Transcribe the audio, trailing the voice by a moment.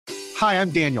Hi,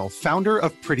 I'm Daniel, founder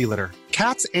of Pretty Litter.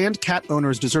 Cats and cat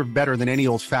owners deserve better than any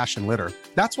old-fashioned litter.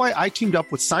 That's why I teamed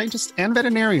up with scientists and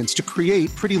veterinarians to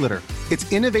create Pretty Litter.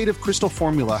 Its innovative crystal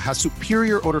formula has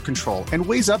superior odor control and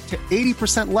weighs up to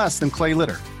 80% less than clay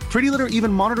litter. Pretty Litter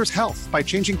even monitors health by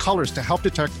changing colors to help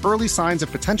detect early signs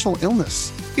of potential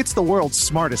illness. It's the world's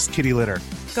smartest kitty litter.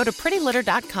 Go to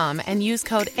prettylitter.com and use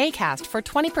code ACAST for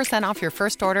 20% off your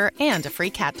first order and a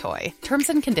free cat toy. Terms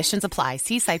and conditions apply.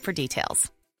 See site for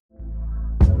details.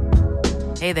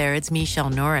 Hey there, it's Michelle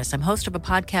Norris. I'm host of a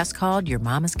podcast called Your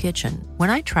Mama's Kitchen.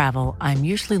 When I travel, I'm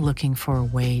usually looking for a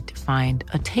way to find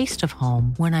a taste of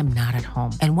home when I'm not at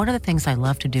home. And one of the things I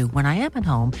love to do when I am at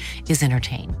home is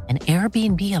entertain. And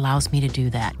Airbnb allows me to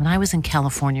do that. When I was in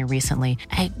California recently,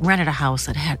 I rented a house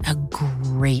that had a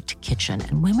great kitchen.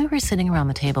 And when we were sitting around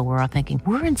the table, we're all thinking,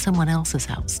 we're in someone else's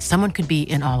house. Someone could be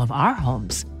in all of our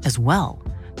homes as well.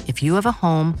 If you have a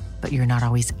home, but you're not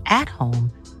always at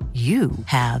home, you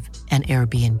have an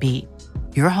Airbnb.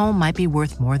 Your home might be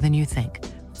worth more than you think.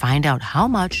 Find out how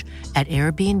much at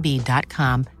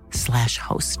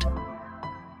airbnb.com/host.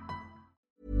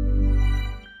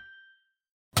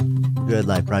 Good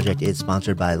Life Project is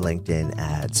sponsored by LinkedIn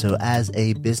Ads. So as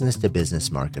a business-to-business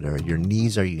marketer, your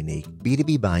needs are unique.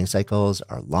 B2B buying cycles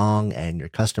are long and your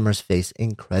customers face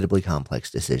incredibly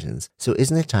complex decisions. So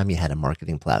isn't it time you had a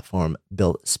marketing platform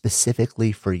built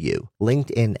specifically for you?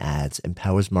 LinkedIn Ads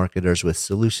empowers marketers with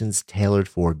solutions tailored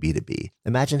for B2B.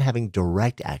 Imagine having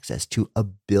direct access to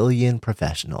 1 billion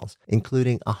professionals,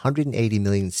 including 180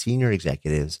 million senior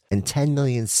executives and 10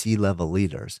 million C-level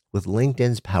leaders. With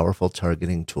LinkedIn's powerful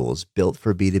targeting tools built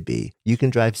for B2B, you can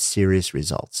drive serious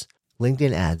results.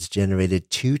 LinkedIn Ads generated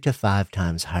 2 to 5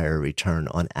 times higher return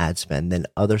on ad spend than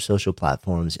other social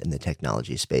platforms in the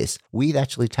technology space. We've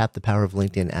actually tapped the power of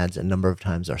LinkedIn Ads a number of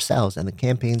times ourselves, and the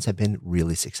campaigns have been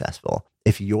really successful.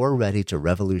 If you're ready to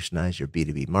revolutionize your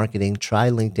B2B marketing,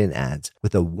 try LinkedIn Ads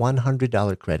with a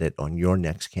 $100 credit on your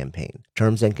next campaign.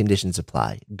 Terms and conditions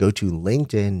apply. Go to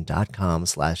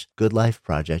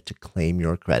linkedin.com/goodlifeproject to claim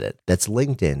your credit. That's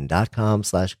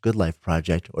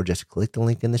linkedin.com/goodlifeproject, or just click the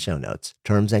link in the show notes.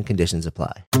 Terms and conditions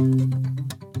apply.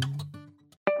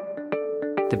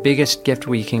 The biggest gift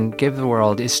we can give the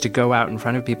world is to go out in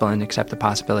front of people and accept the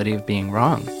possibility of being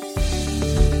wrong.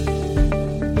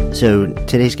 So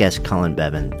today's guest, Colin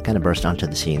Bevan, kind of burst onto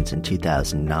the scenes in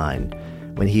 2009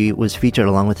 when he was featured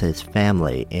along with his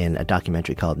family in a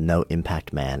documentary called No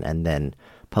Impact Man, and then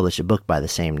published a book by the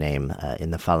same name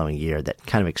in the following year that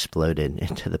kind of exploded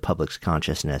into the public's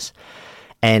consciousness.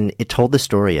 And it told the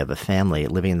story of a family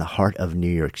living in the heart of New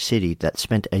York City that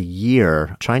spent a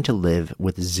year trying to live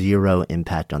with zero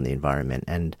impact on the environment.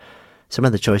 And some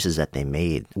of the choices that they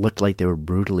made looked like they were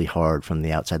brutally hard from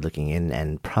the outside looking in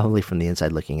and probably from the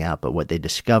inside looking out. But what they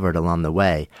discovered along the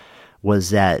way was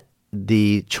that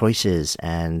the choices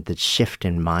and the shift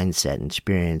in mindset and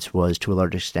experience was, to a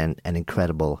large extent, an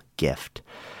incredible gift.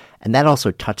 And that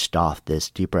also touched off this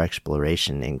deeper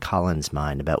exploration in Colin's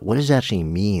mind about what does it actually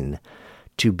mean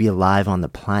to be alive on the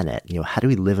planet. You know, how do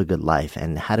we live a good life,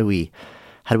 and how do we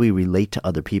relate to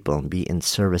other people and be in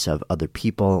service of other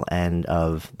people and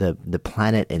of the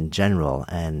planet in general?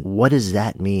 And what does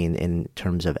that mean in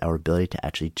terms of our ability to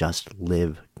actually just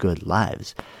live good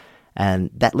lives?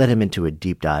 And that led him into a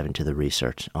deep dive into the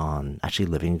research on actually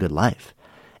living a good life.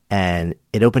 And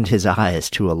it opened his eyes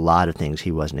to a lot of things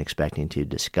he wasn't expecting to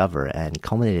discover, and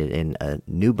culminated in a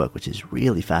new book, which is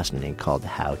really fascinating, called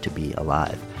How to Be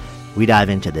Alive. We dive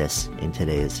into this in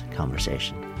today's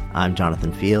conversation. I'm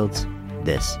Jonathan Fields.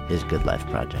 This is Good Life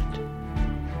Project.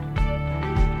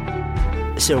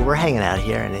 So we're hanging out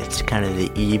here, and it's kind of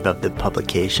the eve of the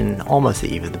publication, almost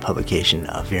the eve of the publication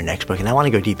of your next book. And I want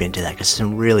to go deep into that because there's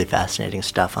some really fascinating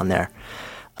stuff on there.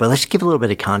 But let's give a little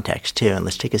bit of context too, and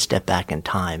let's take a step back in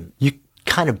time. You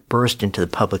kind of burst into the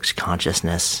public's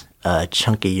consciousness a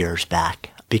chunk of years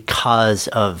back because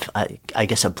of, I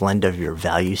guess, a blend of your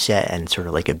value set and sort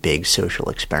of like a big social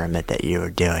experiment that you were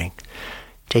doing.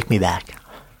 Take me back.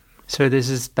 So this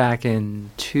is back in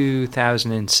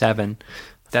 2007.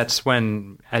 That's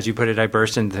when, as you put it, I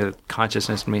burst into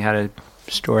consciousness, and we had a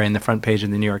story in the front page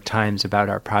of the New York Times about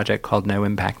our project called No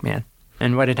Impact Man.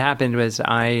 And what had happened was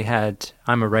I'm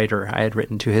a writer. I had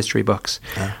written 2 history books.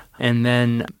 And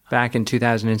then back in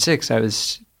 2006, I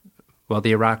was while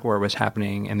the Iraq War was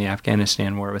happening and the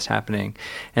Afghanistan War was happening.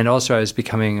 And also I was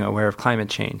becoming aware of climate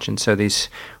change. And so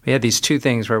we had these two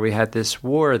things where we had this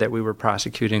war that we were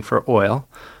prosecuting for oil.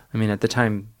 I mean, at the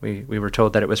time, we were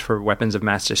told that it was for weapons of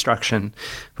mass destruction.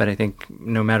 But I think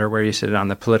no matter where you sit on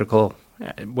the political,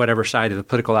 whatever side of the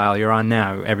political aisle you're on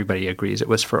now, everybody agrees it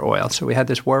was for oil. So we had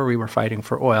this war we were fighting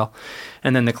for oil.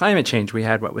 And then the climate change, we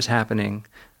had what was happening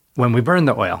when we burned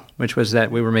the oil, which was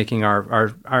that we were making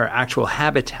our actual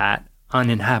habitat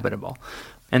uninhabitable.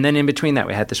 And then in between that,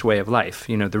 we had this way of life.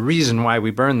 You know, the reason why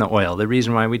we burned the oil, the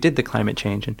reason why we did the climate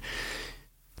change. And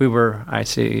we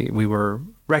were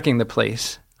wrecking the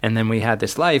place. And then we had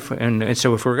this life. And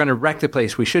so if we're going to wreck the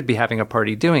place, we should be having a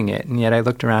party doing it. And yet I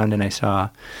looked around and I saw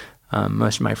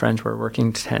most of my friends were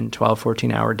working 10, 12,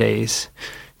 14-hour days.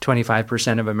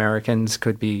 25% of Americans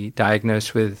could be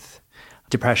diagnosed with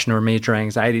depression or major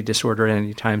anxiety disorder at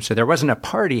any time. So there wasn't a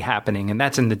party happening. And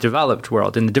that's in the developed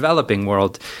world. In the developing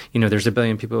world, you know, there's 1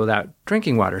 billion people without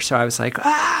drinking water. So I was like,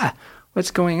 what's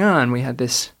going on? We had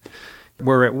this,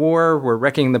 we're at war, we're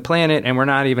wrecking the planet, and we're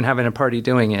not even having a party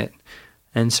doing it.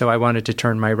 And so I wanted to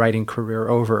turn my writing career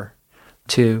over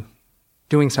to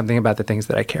doing something about the things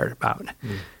that I cared about.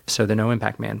 So the No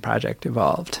Impact Man project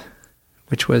evolved,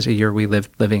 which was a year we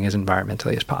lived living as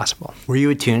environmentally as possible. Were you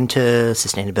attuned to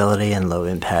sustainability and low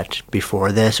impact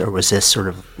before this, or was this sort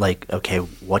of like, okay,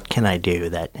 what can I do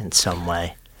that in some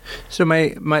way? So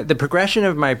the progression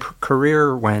of my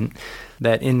career went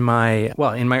that in my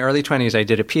early 20s, I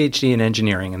did a PhD in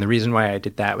engineering. And the reason why I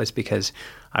did that was because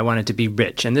I wanted to be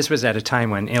rich. And this was at a time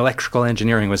when electrical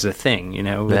engineering was a thing, you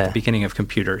know, at the beginning of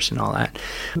computers and all that.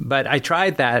 But I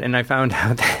tried that and I found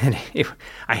out that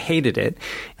I hated it.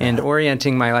 And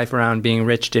orienting my life around being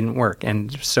rich didn't work.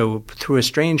 And so through a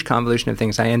strange convolution of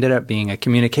things, I ended up being a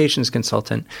communications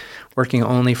consultant working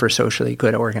only for socially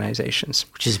good organizations.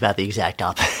 Which is about the exact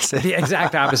opposite. The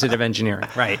exact opposite of engineering,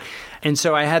 right. And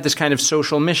so I had this kind of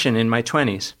social mission in my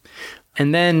 20s.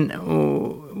 And then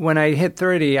when I hit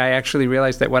 30, I actually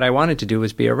realized that what I wanted to do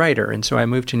was be a writer. And so I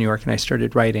moved to New York and I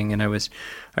started writing. And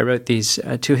I wrote these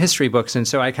 2 history books. And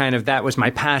so that was my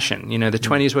passion. You know, the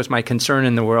 20s was my concern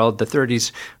in the world. The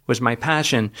 30s was my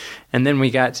passion. And then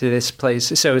we got to this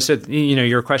place. So you know,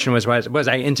 your question was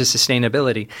I into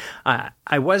sustainability?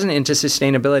 I wasn't into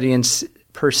sustainability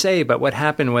per se, but what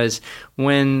happened was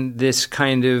when this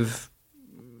kind of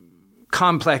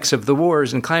complex of the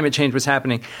wars and climate change was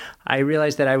happening, I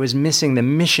realized that I was missing the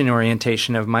mission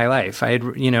orientation of my life. I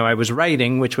was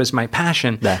writing, which was my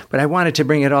passion, but I wanted to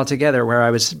bring it all together where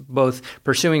I was both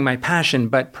pursuing my passion,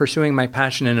 but pursuing my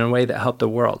passion in a way that helped the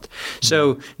world.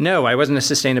 So no, I wasn't a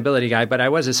sustainability guy, but I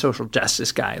was a social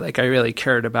justice guy. Like I really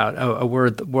cared about a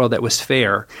world that was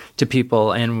fair to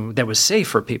people and that was safe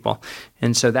for people.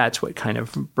 And so that's what kind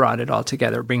of brought it all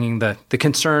together, bringing the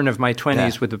concern of my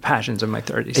 20s with the passions of my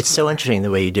 30s. It's so interesting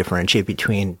the way you differentiate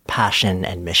between passion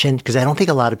and mission, because I don't think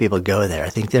a lot of people go there. I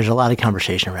think there's a lot of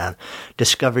conversation around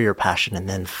discover your passion and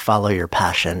then follow your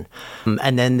passion.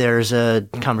 And then there's a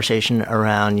conversation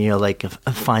around, you know, like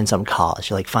find some cause,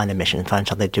 you like find a mission, find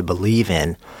something to believe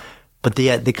in. But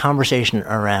the conversation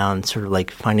around sort of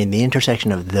like finding the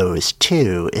intersection of those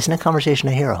two isn't a conversation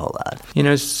I hear a whole lot. You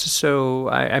know, so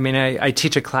I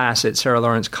teach a class at Sarah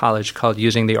Lawrence College called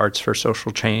Using the Arts for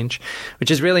Social Change,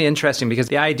 which is really interesting because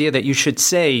the idea that you should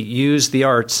use the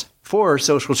arts for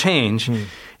social change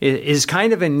is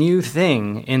kind of a new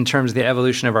thing in terms of the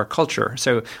evolution of our culture.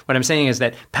 So what I'm saying is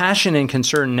that passion and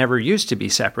concern never used to be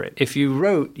separate. If you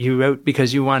wrote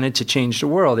because you wanted to change the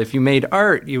world. If you made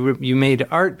art, you made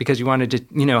art because you wanted to,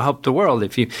 you know, help the world.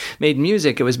 If you made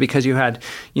music, it was because you had,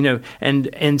 you know,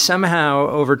 and somehow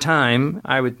over time,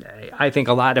 I think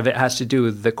a lot of it has to do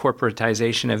with the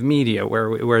corporatization of media,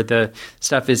 where the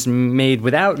stuff is made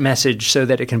without message so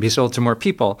that it can be sold to more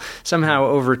people. Somehow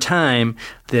over time,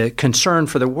 the concern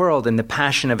for the world and the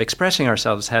passion of expressing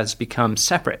ourselves has become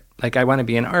separate. Like I want to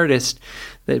be an artist,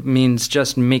 that means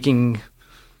just making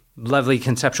lovely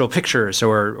conceptual pictures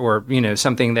or you know,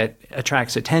 something that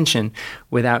attracts attention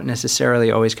without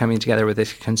necessarily always coming together with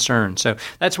this concern. So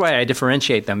that's why I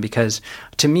differentiate them, because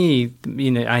to me, you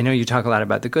know, I know you talk a lot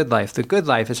about the good life. The good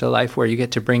life is a life where you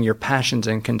get to bring your passions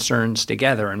and concerns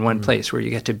together in one place, where you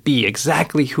get to be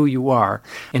exactly who you are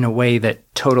in a way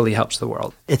that totally helps the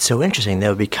world. It's so interesting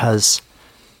though, because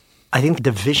I think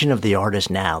the vision of the artist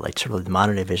now, like sort of the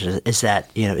modern day vision, is that,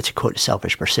 you know, it's a quote,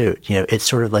 selfish pursuit. You know, it's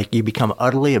sort of like you become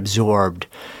utterly absorbed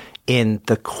in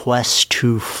the quest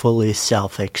to fully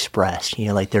self-express. You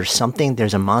know, like there's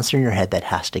a monster in your head that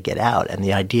has to get out. And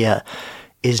the idea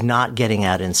is not getting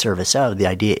out in service of. The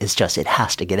idea is just it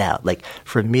has to get out. Like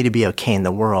for me to be okay in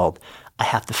the world, I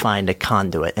have to find a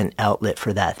conduit, an outlet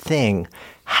for that thing.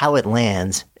 How it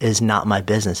lands is not my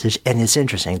business. And it's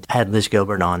interesting. I had Liz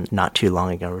Gilbert on not too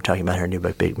long ago. We were talking about her new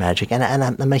book, Big Magic. And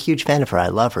I'm a huge fan of her. I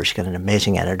love her. She's got an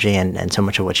amazing energy, and so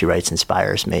much of what she writes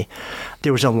inspires me.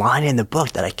 There was a line in the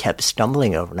book that I kept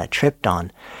stumbling over and I tripped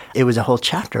on. It was a whole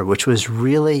chapter, which was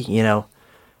really,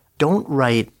 don't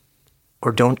write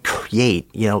or don't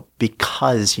create,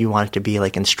 because you want it to be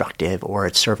like instructive or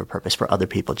it serve a purpose for other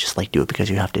people. Just like do it because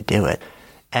you have to do it.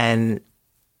 And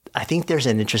I think there's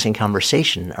an interesting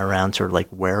conversation around sort of like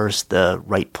where's the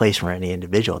right place for any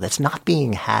individual that's not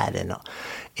being had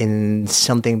in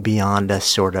something beyond a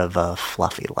sort of a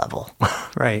fluffy level.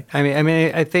 Right.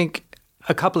 I think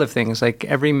a couple of things, like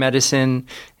every medicine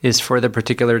is for the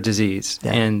particular disease.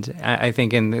 Yeah. And I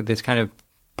think in this kind of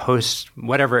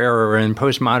post-whatever era we're in,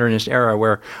 postmodernist era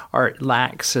where art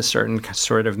lacks a certain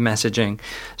sort of messaging.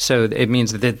 So it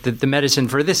means that the medicine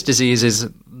for this disease is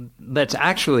let's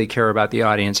actually care about the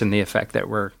audience and the effect that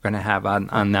we're going to have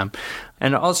on them.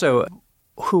 And also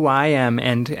who I am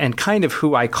and kind of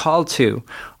who I call to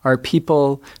are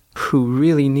people who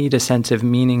really need a sense of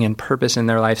meaning and purpose in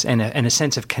their lives and a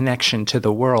sense of connection to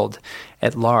the world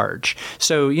at large.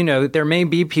 So, there may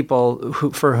be people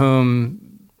for whom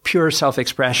pure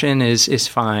self-expression is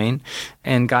fine,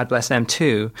 and God bless them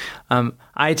too.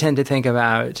 I tend to think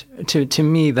about, to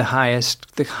me, the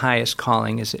highest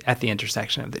calling is at the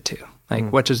intersection of the two.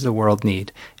 Like, what does the world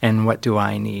need, and what do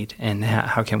I need, and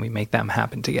how can we make them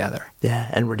happen together? Yeah,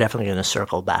 and we're definitely going to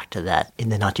circle back to that in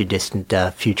the not-too-distant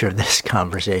future of this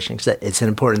conversation, because it's an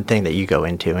important thing that you go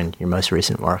into in your most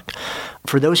recent work.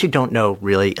 For those who don't know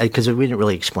really, because we didn't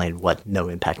really explain what No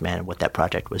Impact Man and what that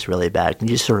project was really about, can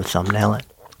you just sort of thumbnail it?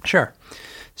 Sure.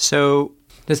 So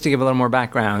just to give a little more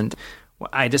background,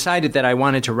 I decided that I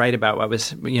wanted to write about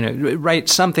write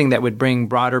something that would bring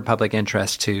broader public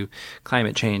interest to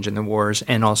climate change and the wars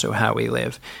and also how we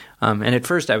live. And at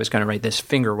first I was going to write this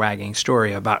finger-wagging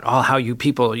story about how you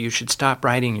people, you should stop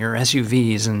riding your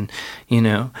SUVs and.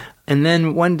 And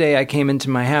then one day I came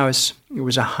into my house. It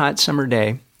was a hot summer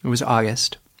day. It was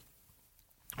August.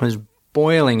 It was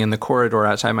boiling in the corridor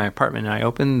outside my apartment, and I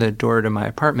opened the door to my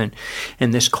apartment,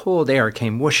 and this cold air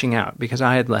came whooshing out because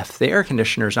I had left the air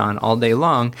conditioners on all day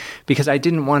long because I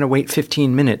didn't want to wait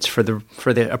 15 minutes for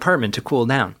the apartment to cool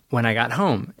down when I got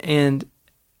home. And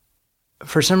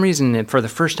for some reason, for the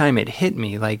first time, it hit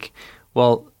me like,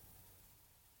 well,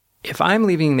 if I'm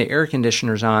leaving the air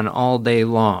conditioners on all day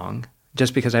long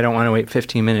just because I don't want to wait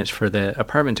 15 minutes for the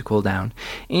apartment to cool down,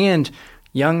 and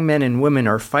young men and women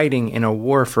are fighting in a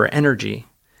war for energy.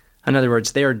 In other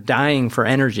words, they are dying for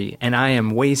energy, and I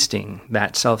am wasting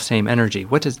that self-same energy.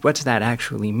 What does that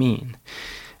actually mean?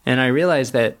 And I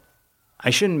realized that I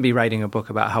shouldn't be writing a book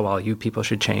about how all you people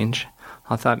should change.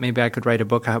 I thought maybe I could write a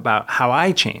book about how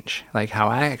I change, like how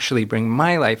I actually bring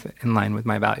my life in line with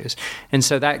my values. And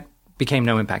so that became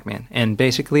No Impact Man. And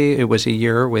basically, it was a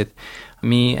year with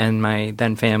me and my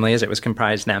then family, as it was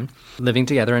comprised then, living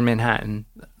together in Manhattan,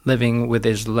 living with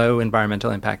as low environmental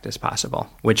impact as possible,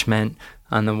 which meant,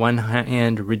 on the one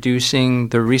hand, reducing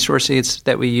the resources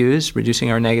that we use, reducing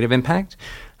our negative impact,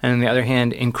 and on the other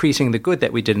hand, increasing the good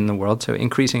that we did in the world, so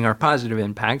increasing our positive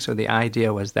impact. So the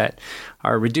idea was that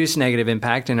our reduced negative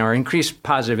impact and our increased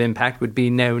positive impact would be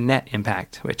no net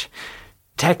impact, which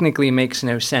technically makes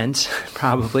no sense,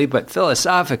 probably, but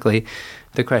philosophically,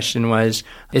 the question was,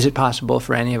 is it possible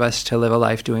for any of us to live a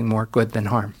life doing more good than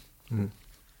harm?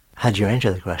 How'd you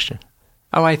answer the question?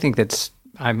 Oh, I think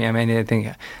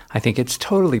I think it's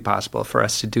totally possible for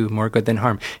us to do more good than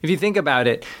harm. If you think about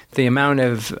it, the amount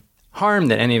of harm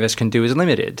that any of us can do is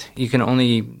limited. You can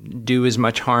only do as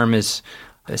much harm as,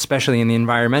 especially in the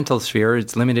environmental sphere,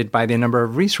 it's limited by the number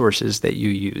of resources that you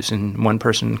use, and one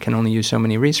person can only use so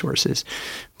many resources.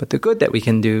 But the good that we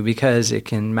can do, because it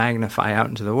can magnify out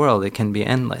into the world, it can be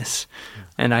endless.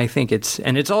 And I think it's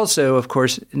also, of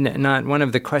course, not one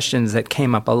of the questions that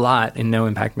came up a lot in No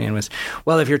Impact Man was,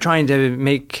 well, if you're trying to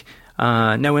make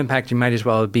no impact, you might as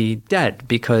well be dead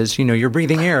because, you're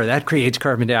breathing air. That creates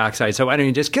carbon dioxide. So why don't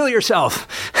you just kill yourself?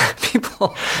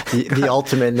 People... The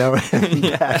ultimate no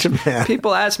impact man.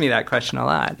 People ask me that question a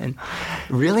lot. And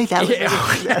really? That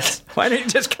was yes. Why don't you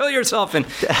just kill yourself and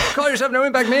call yourself No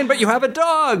Impact Man, but you have a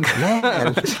dog?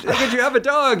 Man. How could you have a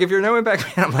dog if you're No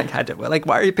Impact Man? I'm like,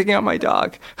 why are you picking out my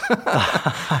dog?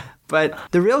 But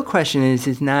the real question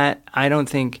is not, I don't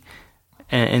think,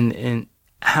 and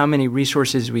how many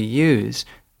resources we use,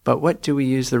 but what do we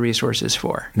use the resources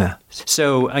for? Yeah.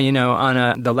 So,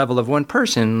 on the level of one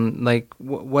person, like,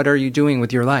 what are you doing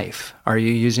with your life? Are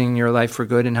you using your life for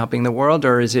good and helping the world,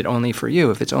 or is it only for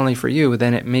you? If it's only for you,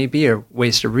 then it may be a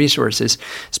waste of resources,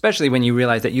 especially when you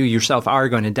realize that you yourself are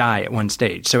going to die at one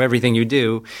stage. So everything you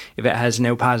do, if it has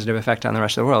no positive effect on the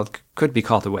rest of the world, could be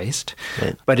called a waste.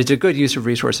 Right. But it's a good use of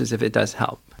resources if it does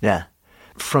help. Yeah.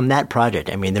 From that project,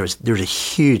 I mean, there was a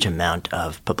huge amount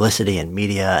of publicity and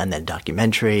media and then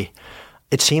documentary.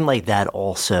 It seemed like that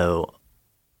also,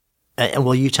 and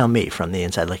well, you tell me from the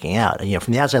inside looking out.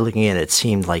 From the outside looking in, it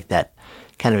seemed like that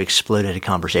kind of exploded a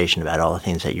conversation about all the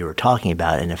things that you were talking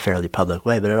about in a fairly public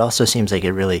way. But it also seems like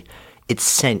it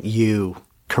sent you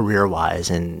career-wise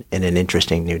in an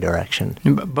interesting new direction.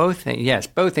 Both things, yes.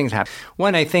 Both things happen.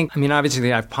 One,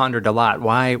 obviously I've pondered a lot.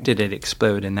 Why did it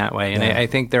explode in that way? And I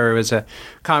think there was a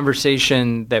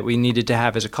conversation that we needed to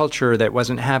have as a culture that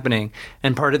wasn't happening.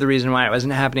 And part of the reason why it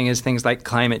wasn't happening is things like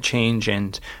climate change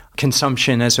and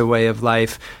consumption as a way of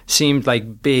life seemed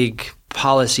like big,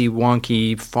 policy,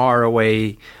 wonky, far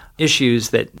away issues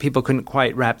that people couldn't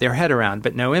quite wrap their head around.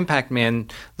 But No Impact Man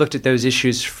looked at those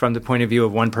issues from the point of view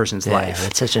of one person's life. Yeah,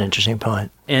 that's such an interesting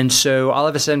point. And so all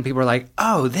of a sudden people were like,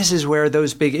 oh, this is where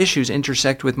those big issues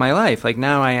intersect with my life. Like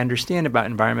now I understand about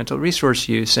environmental resource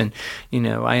use and,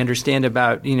 I understand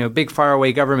about, big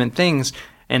faraway government things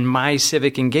and my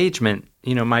civic engagement,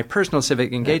 my personal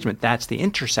civic engagement. That's the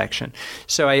intersection.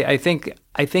 So I think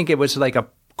it was like a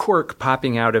cork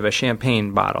popping out of a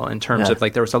champagne bottle in terms of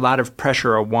like there was a lot of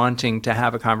pressure or wanting to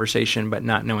have a conversation but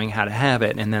not knowing how to have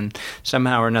it. And then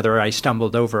somehow or another I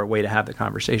stumbled over a way to have the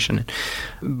conversation.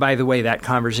 By the way, that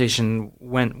conversation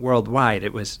went worldwide.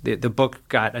 It was the book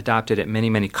got adopted at many,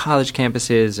 many college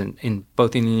campuses and in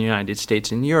both in the United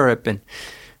States and Europe, and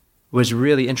was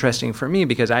really interesting for me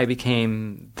because I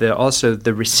became also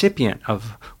the recipient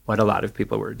of what a lot of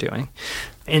people were doing.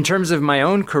 In terms of my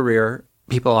own career,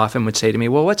 people often would say to me,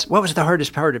 well, what was the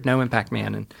hardest part of No Impact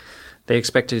Man? And they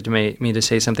expected me to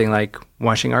say something like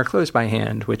washing our clothes by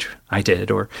hand, which I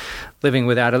did, or living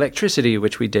without electricity,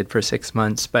 which we did for 6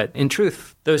 months. But in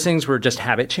truth, those things were just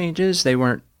habit changes. They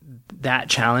weren't that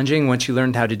challenging. Once you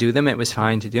learned how to do them, it was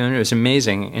fine to do. And it was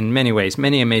amazing in many ways.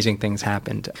 Many amazing things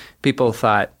happened. People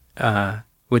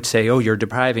would say, oh, you're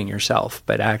depriving yourself.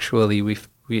 But actually, we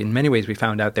in many ways, we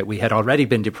found out that we had already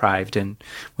been deprived, and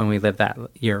when we lived that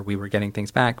year, we were getting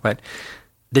things back. But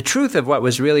the truth of what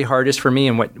was really hardest for me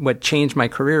and what changed my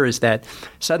career is that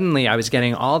suddenly I was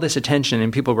getting all this attention,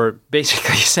 and people were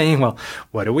basically saying, well,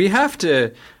 what do we have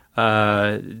to do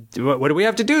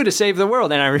to save the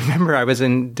world? And I remember I was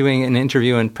doing an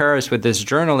interview in Paris with this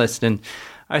journalist, and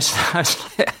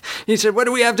he said, what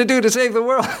do we have to do to save the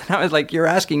world? And I was like, you're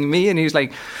asking me? And he's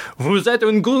like, vous êtes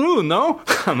un guru, no?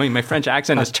 I mean, my French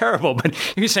accent is terrible, but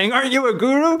he's saying, aren't you a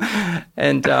guru?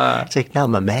 And it's like, no,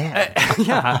 I'm a man.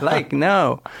 Yeah, like,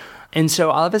 no. And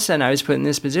so all of a sudden I was put in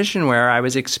this position where I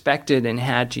was expected and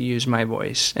had to use my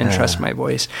voice and trust my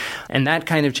voice. And that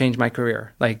kind of changed my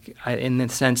career. Like in the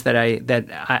sense that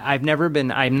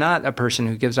I'm not a person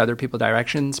who gives other people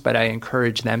directions, but I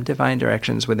encourage them to find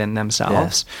directions within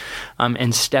themselves. Yeah.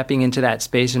 And stepping into that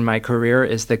space in my career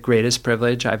is the greatest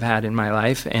privilege I've had in my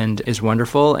life and is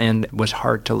wonderful and was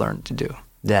hard to learn to do.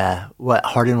 Yeah.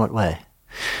 Hard in what way?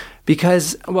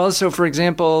 Because, so for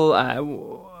example,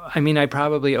 I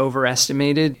probably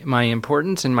overestimated my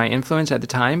importance and my influence at the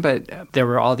time, but there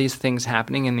were all these things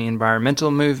happening in the environmental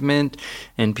movement,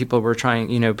 and people were trying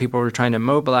to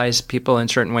mobilize people in a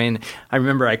certain way. And I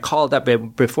remember I called up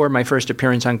before my first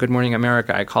appearance on Good Morning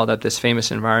America. I called up this famous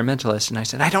environmentalist, and I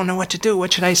said, I don't know what to do.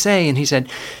 What should I say? And he said,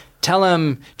 tell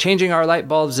him changing our light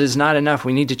bulbs is not enough.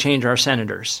 We need to change our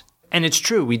senators. And it's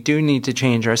true. We do need to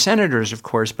change our senators, of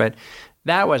course, but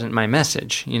that wasn't my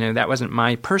message. That wasn't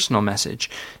my personal message.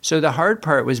 So the hard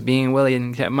part was being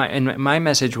willing to, my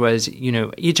message was,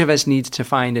 each of us needs to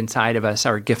find inside of us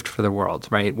our gift for the world,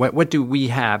 right? What do we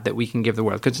have that we can give the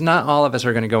world? Because not all of us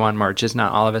are going to go on marches.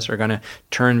 Not all of us are going to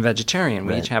turn vegetarian.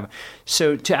 We each have.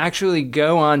 So to actually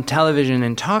go on television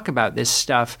and talk about this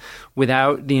stuff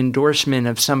without the endorsement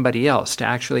of somebody else, to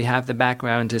actually have the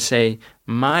background to say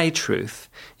my truth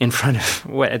in front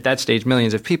of, at that stage,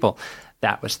 millions of people,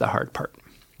 that was the hard part.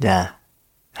 Yeah.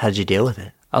 How did you deal with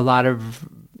it? A lot of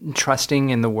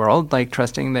trusting in the world, like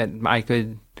trusting that I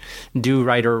could do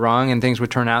right or wrong and things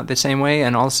would turn out the same way.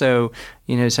 And also,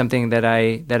 something that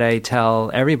I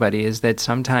tell everybody is that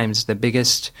sometimes the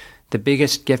biggest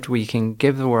gift we can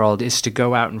give the world is to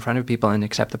go out in front of people and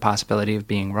accept the possibility of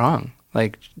being wrong.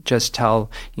 Like just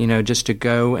to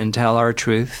go and tell our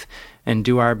truth and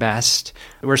do our best.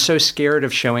 We're so scared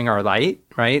of showing our light,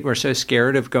 right? We're so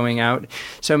scared of going out.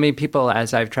 So many people,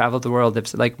 as I've traveled the world,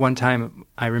 it's like one time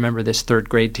I remember this third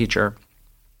grade teacher,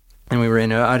 and we were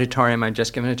in an auditorium. I'd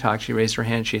just given a talk. She raised her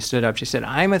hand. She stood up. She said,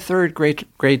 I'm a third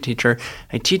grade teacher.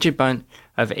 I teach a bunch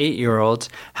of 8-year-olds.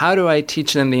 How do I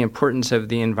teach them the importance of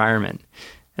the environment?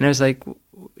 And I was like,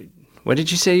 what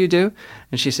did you say you do?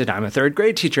 And she said, I'm a third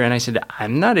grade teacher. And I said,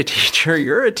 I'm not a teacher.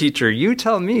 You're a teacher. You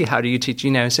tell me, how do you teach?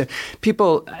 So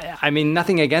people, I mean,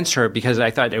 nothing against her, because I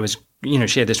thought it was,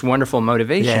 she had this wonderful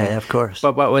motivation. Yeah, of course.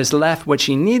 But what was left, what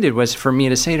she needed was for me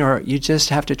to say to her, you just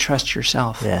have to trust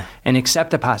yourself and accept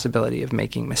the possibility of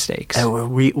making mistakes.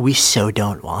 And we so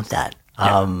don't want that.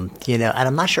 Yeah. And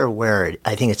I'm not sure where,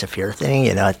 I think it's a fear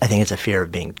thing, I think it's a fear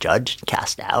of being judged,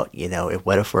 cast out,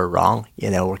 what if we're wrong?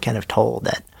 We're kind of told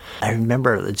that. I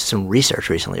remember some research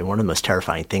recently, one of the most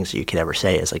terrifying things that you could ever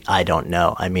say is like, I don't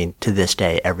know. I mean, to this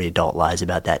day, every adult lies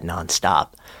about that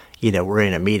nonstop. We're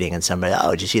in a meeting and somebody,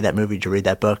 oh, did you see that movie? Did you read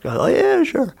that book? Oh, yeah,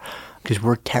 sure. Because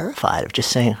we're terrified of just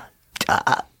saying,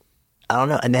 I don't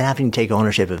know, and then having to take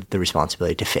ownership of the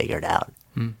responsibility to figure it out.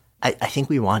 I think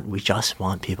we just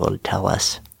want people to tell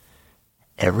us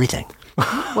everything.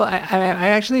 Well, I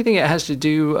actually think it has to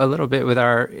do a little bit with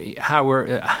how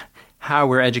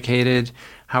we're educated,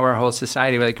 how our whole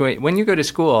society. Like when you go to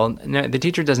school, the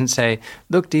teacher doesn't say,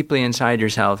 "Look deeply inside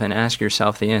yourself and ask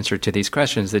yourself the answer to these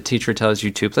questions." The teacher tells you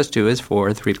 2 + 2 is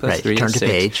 4, 3 + 3 is 6. Turn to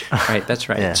page. Right, that's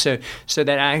right. Yeah. So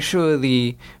that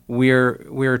actually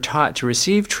we're taught to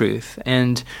receive truth,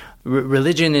 and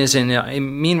religion is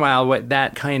meanwhile, what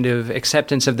that kind of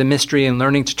acceptance of the mystery and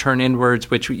learning to turn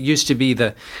inwards, which used to be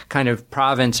the kind of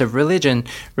province of religion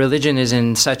is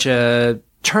in such a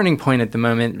turning point at the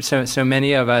moment. So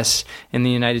many of us in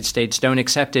the United States don't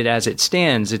accept it as it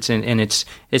stands. It's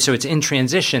in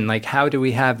transition. Like, how do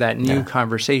we have that new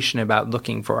conversation about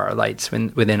looking for our lights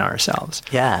within ourselves?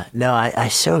 Yeah, no, I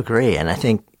so agree. And I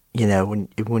think,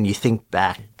 when you think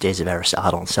back, days of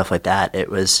Aristotle and stuff like that,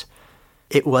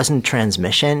 it wasn't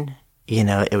transmission,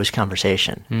 it was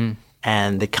conversation.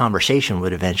 And the conversation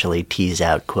would eventually tease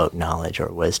out, quote, knowledge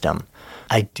or wisdom.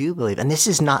 I do believe, and this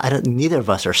is not, neither of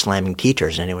us are slamming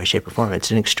teachers in any way, shape, or form.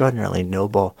 It's an extraordinarily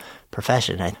noble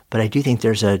profession. But I do think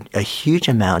there's a huge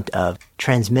amount of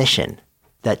transmission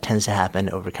that tends to happen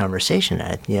over conversation.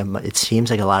 It seems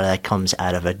like a lot of that comes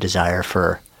out of a desire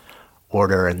for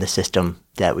order in the system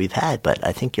that we've had. But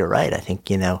I think you're right. I think,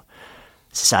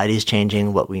 society is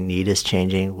changing, what we need is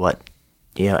changing,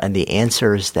 and the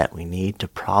answers that we need to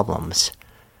problems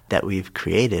that we've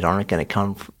created aren't going to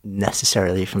come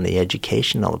necessarily from the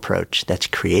educational approach that's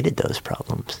created those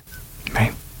problems.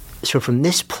 Right. So from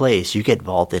this place, you get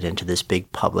vaulted into this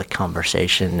big public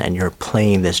conversation and you're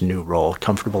playing this new role,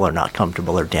 comfortable or not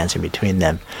comfortable or dancing between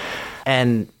them.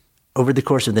 And over the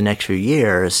course of the next few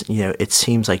years, it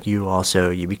seems like you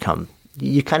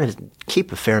kind of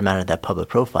keep a fair amount of that public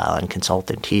profile and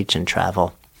consult and teach and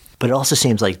travel. But it also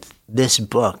seems like this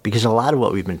book, because a lot of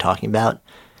what we've been talking about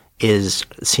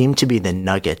seem to be the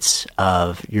nuggets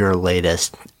of your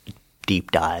latest deep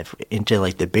dive into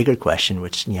like the bigger question,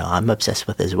 which, I'm obsessed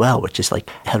with as well, which is like,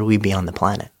 how do we be on the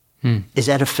planet? Is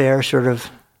that a fair sort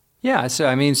of? Yeah.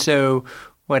 So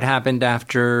what happened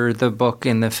after the book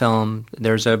and the film,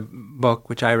 there's a book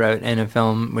which I wrote and a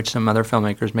film which some other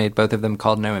filmmakers made, both of them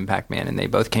called No Impact Man, and they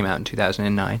both came out in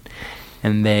 2009.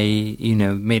 And they,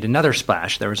 made another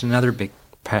splash. There was another big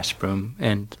press boom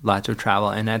and lots of travel.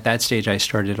 And at that stage, I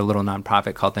started a little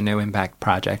nonprofit called the No Impact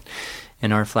Project.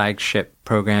 And our flagship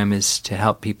program is to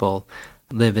help people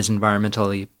live as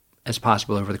environmentally as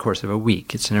possible over the course of a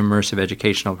week. It's an immersive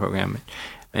educational program.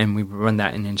 And we run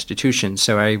that in institutions.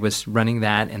 So I was running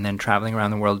that and then traveling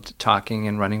around the world talking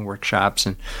and running workshops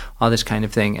and all this kind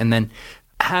of thing. And then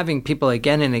having people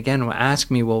again and again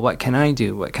ask me, well, what can I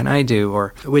do? What can I do?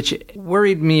 Or which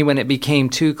worried me when it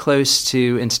became too close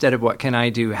to, instead of what can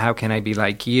I do, how can I be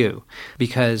like you?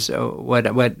 Because what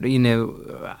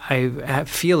I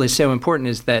feel is so important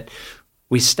is that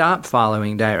we stop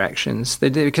following directions,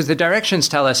 because the directions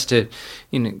tell us to,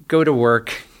 go to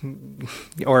work,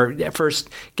 or first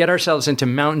get ourselves into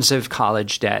mountains of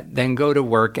college debt, then go to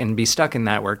work and be stuck in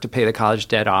that work to pay the college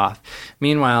debt off.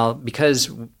 Meanwhile,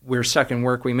 because we're stuck in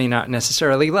work we may not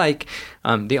necessarily like,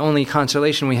 the only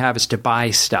consolation we have is to buy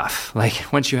stuff.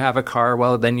 Like once you have a car,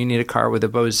 well, then you need a car with a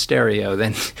Bose stereo.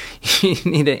 Then you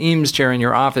need an Eames chair in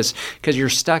your office, because you're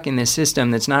stuck in this system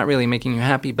that's not really making you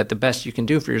happy, but the best you can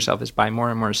do for yourself is buy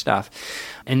more and more stuff.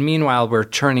 And meanwhile, we're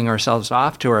turning ourselves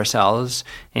off to ourselves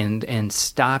and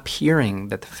stop hearing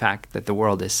that the fact that the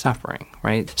world is suffering,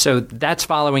 right? So that's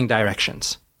following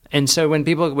directions. And so when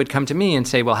people would come to me and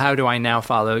say, well, how do I now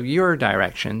follow your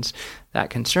directions? That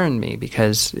concerned me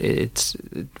because it's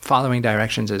following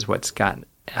directions is what's got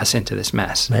us into this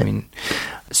mess. Right. I mean,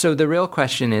 so the real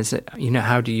question is,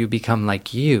 how do you become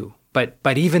like you?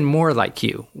 But even more like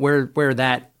you, where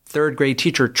that third grade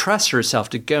teacher trusts herself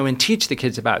to go and teach the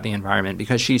kids about the environment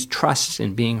because she trusts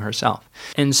in being herself.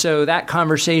 And so that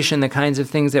conversation, the kinds of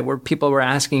things that people were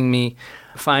asking me,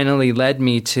 finally led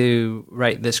me to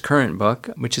write this current book,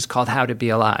 which is called How to Be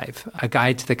Alive, a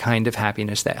guide to the kind of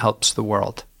happiness that helps the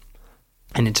world.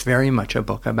 And it's very much a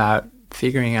book about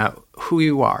figuring out who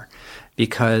you are,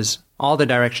 because all the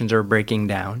directions are breaking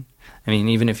down. I mean,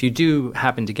 even if you do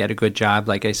happen to get a good job,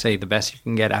 like I say, the best you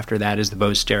can get after that is the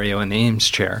Bose stereo and the Ames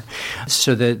chair.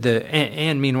 So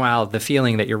and meanwhile, the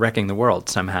feeling that you're wrecking the world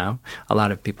somehow, a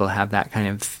lot of people have that kind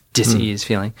of dis-ease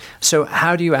feeling. So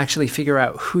how do you actually figure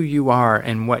out who you are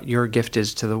and what your gift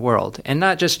is to the world? And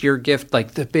not just your gift,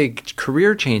 like the big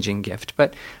career-changing gift,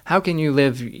 but how can you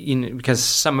live, because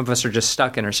some of us are just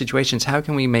stuck in our situations, how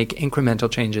can we make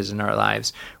incremental changes in our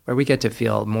lives where we get to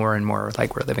feel more and more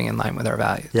like we're living in line with our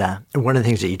values? Yeah. And one of the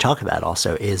things that you talk about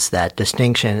also is that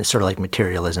distinction, sort of like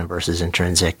materialism versus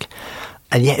intrinsic.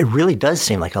 And yet it really does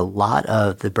seem like a lot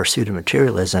of the pursuit of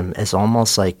materialism is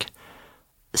almost like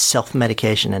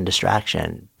self-medication and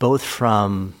distraction, both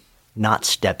from not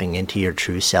stepping into your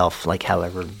true self, like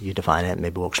however you define it.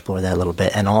 Maybe we'll explore that a little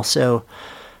bit. And also,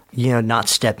 not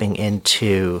stepping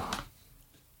into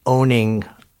owning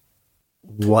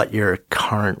what your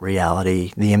current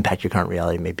reality, the impact your current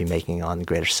reality may be making on the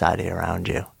greater society around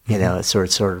you. It's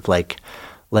sort of like,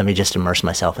 let me just immerse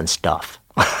myself in stuff.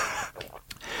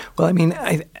 Well, I mean,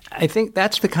 I think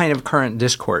that's the kind of current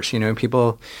discourse.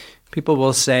 People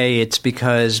will say it's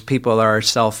because people are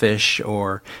selfish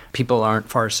or people aren't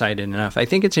farsighted enough. I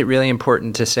think it's really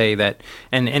important to say that,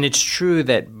 and it's true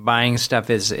that buying stuff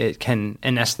it can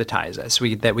anesthetize us.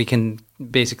 That we can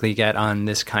basically get on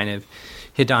this kind of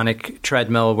hedonic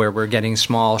treadmill where we're getting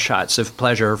small shots of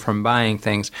pleasure from buying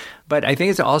things. But I think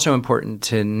it's also important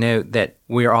to note that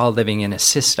we're all living in a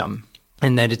system.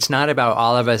 And that it's not about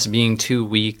all of us being too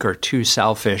weak or too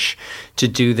selfish to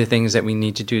do the things that we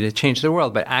need to do to change the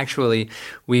world. But actually,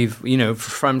 we've,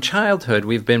 from childhood,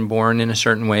 we've been born in a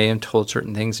certain way and told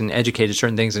certain things and educated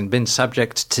certain things and been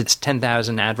subject to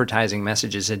 10,000 advertising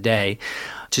messages a day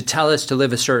to tell us to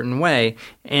live a certain way.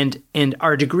 And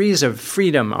our degrees of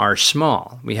freedom are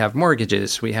small. We have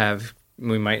mortgages, we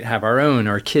might have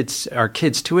our kids'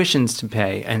 tuitions to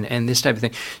pay and this type of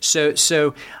thing.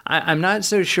 So I'm not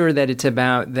so sure that it's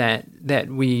about that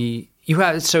you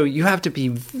have to be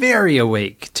very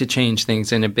awake to change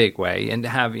things in a big way and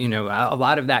have, a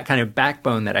lot of that kind of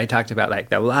backbone that I talked about,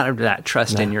 like a lot of that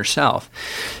trust in yourself.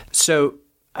 So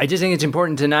I just think it's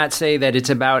important to not say that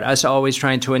it's about us always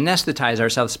trying to anesthetize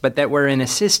ourselves, but that we're in a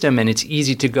system and it's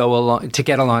easy to go along to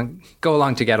get along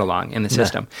in the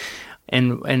system. Yeah.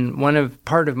 And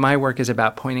part of my work is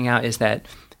about pointing out is that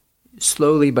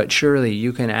slowly but surely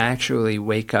you can actually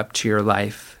wake up to your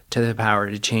life, to the power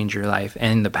to change your life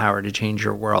and the power to change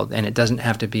your world. And it doesn't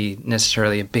have to be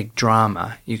necessarily a big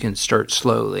drama. You can start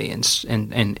slowly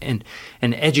and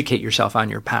educate yourself on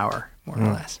your power, more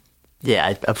or less.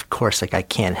 Yeah, of course, I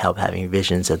can't help having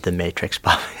visions of the Matrix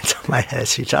popping into my head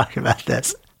as you talk about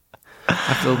this.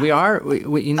 We are. We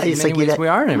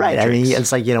are in a right. Matrix. I mean,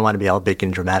 it's like you don't want to be all big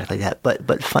and dramatic like that,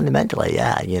 but fundamentally,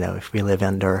 yeah. If we live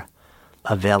under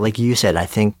a veil, like you said, I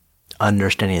think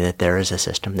understanding that there is a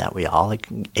system that we all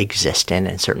exist in,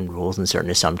 and certain rules and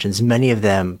certain assumptions. Many of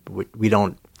them we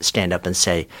don't stand up and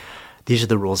say, these are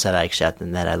the rules that I accept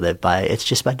and that I live by. It's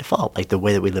just by default. Like the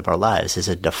way that we live our lives is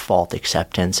a default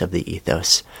acceptance of the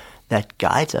ethos that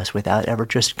guides us without ever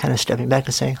just kind of stepping back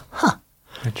and saying,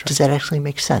 does that actually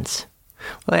make sense?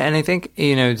 Well, and I think,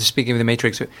 speaking of the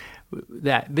Matrix,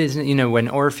 that business, when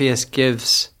Orpheus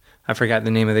gives, I forgot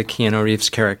the name of the Keanu Reeves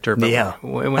character. But Neo.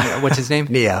 What's his name?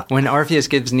 Neo. When Orpheus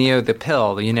gives Neo the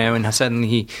pill, and suddenly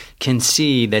he can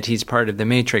see that he's part of the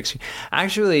Matrix.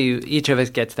 Actually, each of us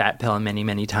gets that pill many,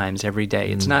 many times every day.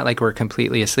 It's not like we're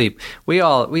completely asleep. We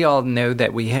all know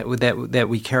that we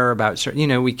care about,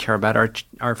 we care about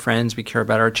our friends, we care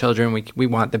about our children. We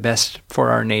want the best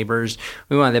for our neighbors.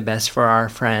 We want the best for our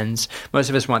friends. Most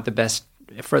of us want the best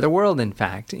for the world, in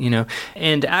fact,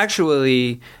 And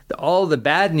actually, all the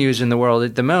bad news in the world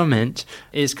at the moment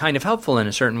is kind of helpful in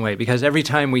a certain way, because every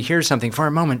time we hear something for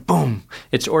a moment, boom,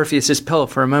 it's Orpheus's pill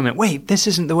for a moment. Wait, this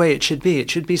isn't the way it should be.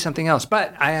 It should be something else.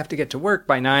 But I have to get to work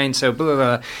by 9, so blah, blah,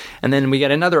 blah. And then we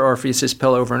get another Orpheus's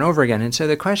pill over and over again. And so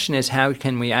the question is, how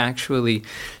can we actually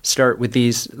start with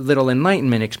these little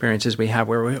enlightenment experiences we have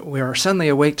where we are suddenly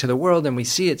awake to the world and we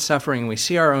see it suffering, we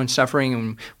see our own suffering,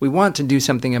 and we want to do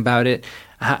something about it.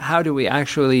 How do we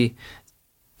actually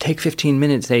take 15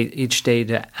 minutes each day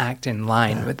to act in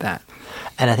line with that?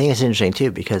 And I think it's interesting,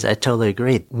 too, because I totally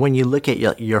agree. When you look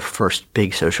at your first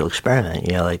big social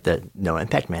experiment, like the No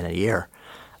Impact Man in a year,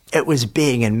 it was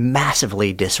big and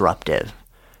massively disruptive.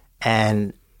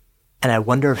 And I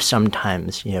wonder if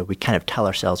sometimes, we kind of tell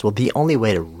ourselves, well, the only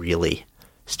way to really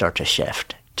start to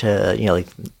shift, to,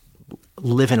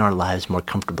 live in our lives more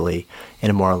comfortably in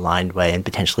a more aligned way and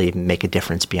potentially even make a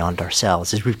difference beyond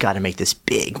ourselves, is we've got to make this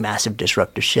big, massive,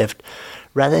 disruptive shift,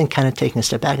 rather than kind of taking a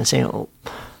step back and saying,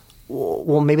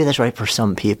 well, maybe that's right for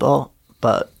some people,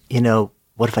 but,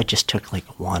 what if I just took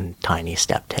like one tiny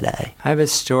step today? I have a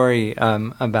story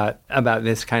about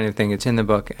this kind of thing. It's in the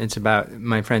book. It's about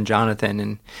my friend Jonathan,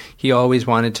 and he always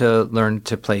wanted to learn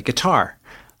to play guitar.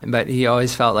 But he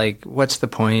always felt like, what's the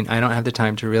point? I don't have the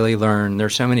time to really learn.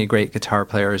 There's so many great guitar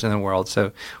players in the world,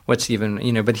 so what's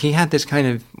even, but he had this kind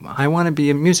of, I want to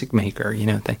be a music maker,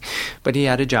 thing. But he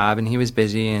had a job and he was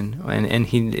busy and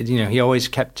he, he always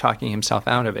kept talking himself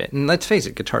out of it. And let's face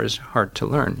it, guitar is hard to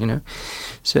learn,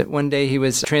 So one day he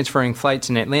was transferring flights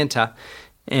in Atlanta,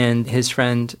 and his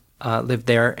friend lived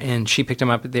there, and she picked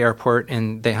him up at the airport,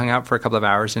 and they hung out for a couple of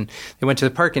hours, and they went to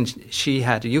the park, and she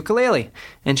had a ukulele,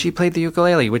 and she played the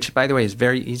ukulele, which, by the way, is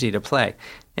very easy to play.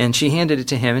 And she handed it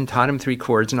to him and taught him 3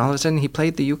 chords, and all of a sudden he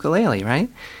played the ukulele, right?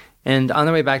 And on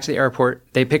the way back to the airport,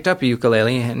 they picked up a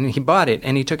ukulele, and he bought it,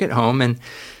 and he took it home, and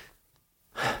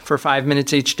for 5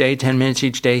 minutes each day, 10 minutes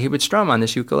each day, he would strum on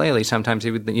this ukulele. Sometimes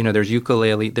he would, there's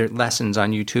there are lessons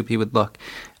on YouTube, he would look.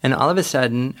 And all of a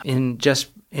sudden,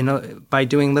 by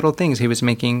doing little things, he was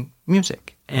making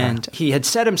music. And he had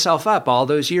set himself up all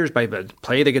those years by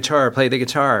play the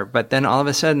guitar. But then all of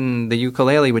a sudden, the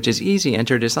ukulele, which is easy,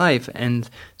 entered his life, and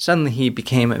suddenly he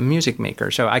became a music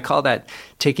maker. So I call that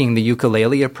taking the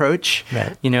ukulele approach,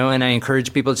 right. And I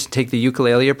encourage people to take the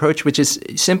ukulele approach, which is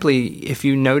simply, if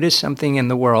you notice something in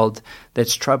the world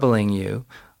that's troubling you,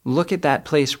 look at that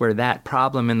place where that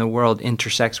problem in the world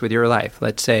intersects with your life.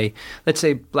 Let's say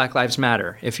Black Lives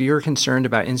Matter. If you're concerned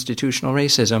about institutional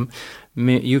racism,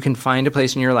 you can find a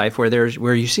place in your life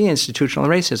where you see institutional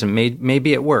racism.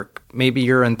 Maybe at work. Maybe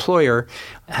your employer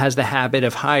has the habit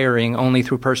of hiring only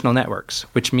through personal networks,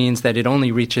 which means that it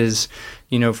only reaches,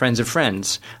 friends of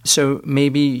friends. So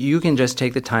maybe you can just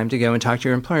take the time to go and talk to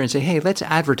your employer and say, hey, let's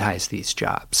advertise these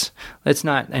jobs.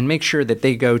 And make sure that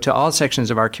they go to all sections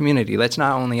of our community. Let's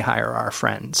not only hire our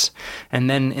friends. And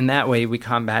then in that way, we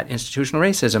combat institutional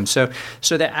racism.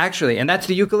 So that actually, and that's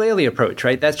the ukulele approach,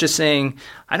 right? That's just saying,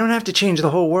 I don't have to change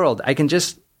the whole world. I can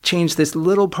just change this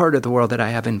little part of the world that I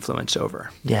have influence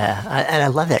over. Yeah, and I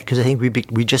love that, because I think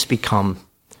we just become,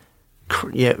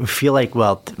 feel like,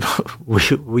 well,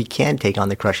 we can take on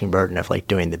the crushing burden of like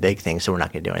doing the big thing, so we're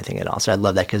not going to do anything at all. So I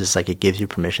love that, because it's like it gives you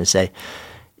permission to say,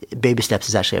 baby steps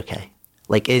is actually okay.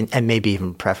 Like, and maybe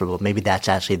even preferable. Maybe that's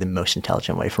actually the most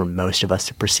intelligent way for most of us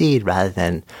to proceed, rather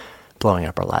than blowing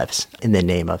up our lives in the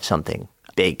name of something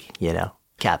big,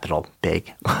 capital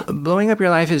big. Blowing up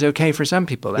your life is okay for some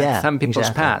people. That's some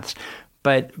people's paths.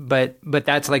 But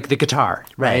that's like the guitar,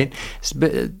 right?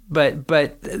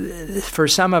 But for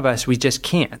some of us, we just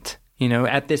can't.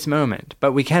 At this moment.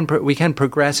 But we can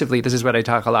progressively, this is what I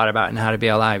talk a lot about in How to Be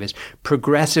Alive, is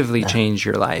progressively change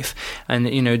your life. And,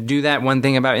 do that one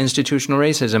thing about institutional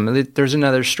racism. There's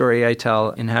another story I tell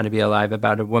in How to Be Alive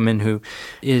about a woman who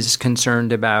is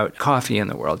concerned about coffee in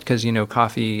the world, because,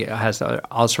 coffee has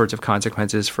all sorts of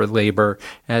consequences for labor,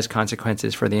 it has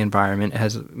consequences for the environment, it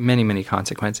has many, many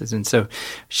consequences. And so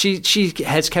she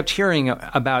has kept hearing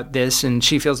about this, and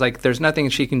she feels like there's nothing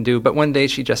she can do. But one day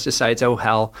she just decides, oh,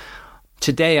 hell,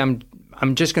 today I'm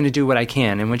just going to do what I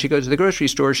can. And when she goes to the grocery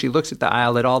store, she looks at the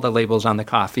aisle at all the labels on the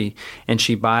coffee, and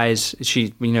she buys,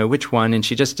 which one, and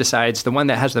she just decides the one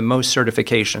that has the most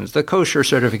certifications, the kosher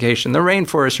certification, the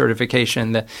rainforest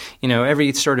certification,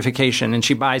 every certification, and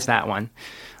she buys that one.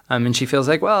 And she feels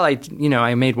like, well,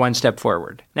 I made one step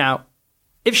forward. Now,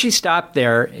 If she stopped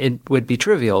there, it would be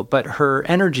trivial, but her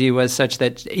energy was such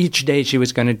that each day she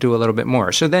was going to do a little bit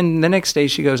more. So then the next day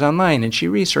she goes online and she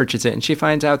researches it and she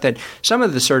finds out that some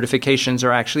of the certifications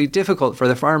are actually difficult for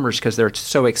the farmers because they're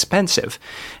so expensive,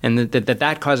 and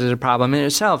that causes a problem in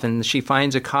itself. And she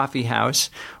finds a coffee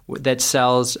house that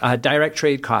sells direct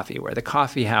trade coffee, where the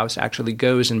coffee house actually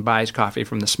goes and buys coffee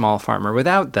from the small farmer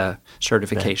without the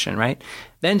certification, right?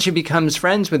 Then she becomes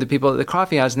friends with the people at the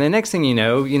coffee house, and the next thing you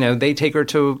know, they take her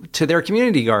to their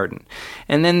community garden.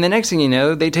 And then the next thing you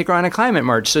know, they take her on a climate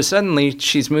march. So suddenly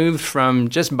she's moved from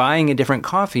just buying a different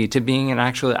coffee to being an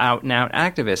actual out-and-out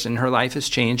activist, and her life has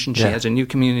changed, and she has a new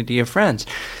community of friends.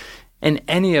 And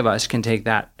any of us can take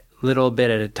that little bit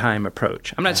at a time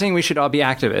approach. I'm not saying we should all be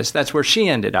activists. That's where she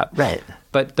ended up. Right.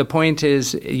 But the point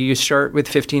is, you start with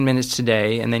 15 minutes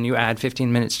today, and then you add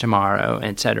 15 minutes tomorrow,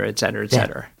 et cetera, et cetera, et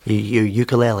cetera. You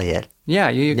ukulele it. Yeah,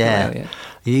 you ukulele it.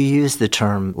 You use the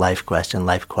term life quest and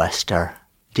life quester.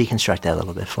 Deconstruct that a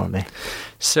little bit for me.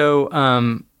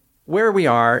 So where we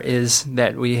are is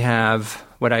that we have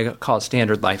what I call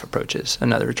standard life approaches,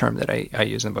 another term that I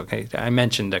use in the book. I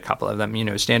mentioned a couple of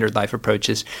them. Standard life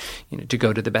approaches, to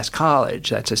go to the best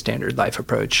college, that's a standard life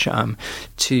approach.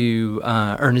 To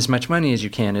earn as much money as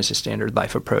you can is a standard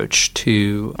life approach.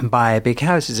 To buy a big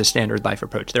house is a standard life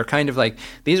approach. They're kind of like,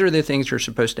 these are the things you're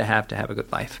supposed to have a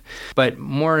good life. But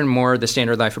more and more, the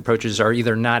standard life approaches are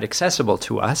either not accessible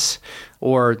to us,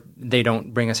 or they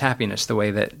don't bring us happiness the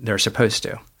way that they're supposed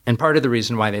to. And part of the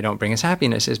reason why they don't bring us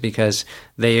happiness is because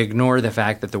they ignore the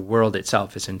fact that the world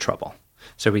itself is in trouble.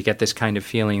 So we get this kind of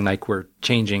feeling like we're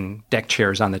changing deck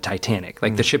chairs on the Titanic.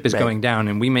 Like the ship is going down,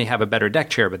 and we may have a better deck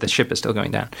chair, but the ship is still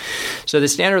going down. So the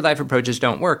standard life approaches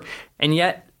don't work. And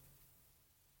yet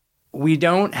we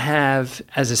don't have,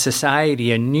 as a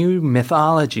society, a new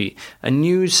mythology, a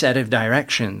new set of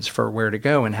directions for where to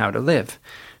go and how to live.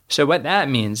 So what that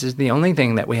means is the only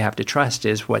thing that we have to trust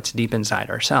is what's deep inside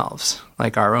ourselves,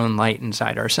 like our own light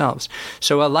inside ourselves.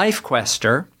 So a life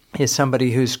quester is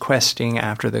somebody who's questing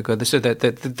after the good. So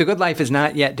the good life is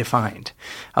not yet defined.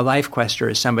 A life quester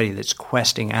is somebody that's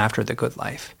questing after the good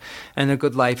life. And the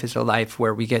good life is a life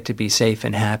where we get to be safe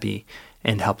and happy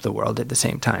and help the world at the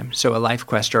same time. So a life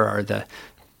quester are the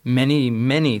many,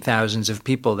 many thousands of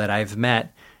people that I've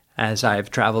met as I've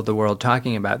traveled the world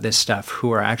talking about this stuff,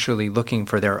 who are actually looking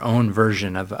for their own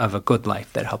version of a good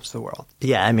life that helps the world.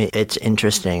 Yeah, I mean, it's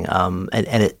interesting.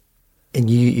 And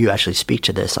you actually speak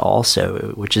to this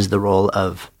also, which is the role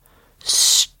of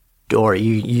story.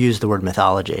 You use the word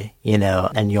mythology,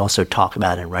 and you also talk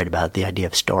about and write about the idea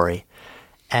of story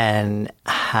and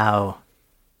how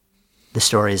the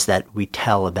stories that we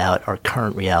tell about our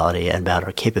current reality and about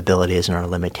our capabilities and our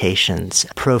limitations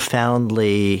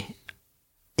profoundly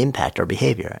impact our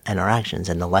behavior and our actions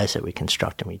and the lives that we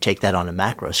construct. And we take that on a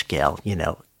macro scale,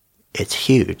 it's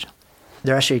huge.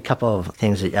 There are actually a couple of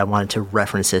things that I wanted to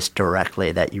reference this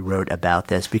directly that you wrote about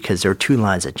this, because there are two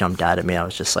lines that jumped out at me. I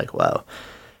was just like, whoa,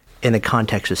 in the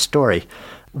context of story.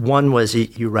 One was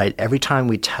you write, every time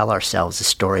we tell ourselves a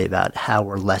story about how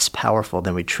we're less powerful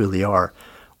than we truly are,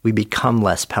 we become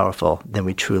less powerful than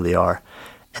we truly are.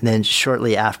 And then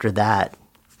shortly after that,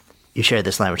 you share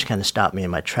this line, which kind of stopped me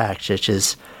in my tracks, which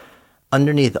is,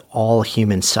 underneath all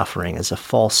human suffering is a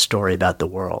false story about the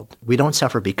world. We don't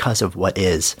suffer because of what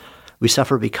is. We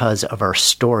suffer because of our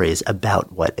stories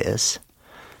about what is.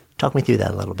 Talk me through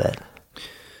that a little bit.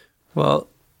 Well,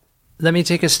 let me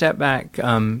take a step back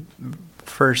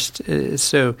first.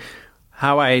 So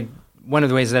one of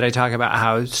the ways that I talk about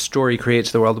how story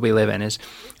creates the world we live in is,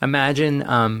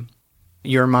 imagine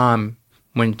your mom,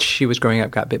 when she was growing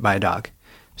up, got bit by a dog.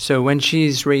 So when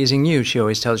she's raising you, she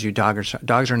always tells you dogs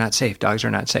are not safe, dogs are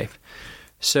not safe.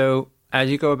 So as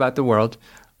you go about the world,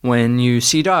 when you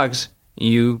see dogs,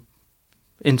 you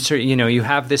insert, you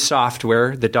have this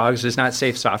software, the dogs is not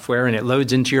safe software, and it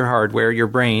loads into your hardware, your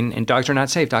brain, and dogs are not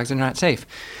safe, dogs are not safe.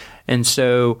 And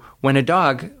so when a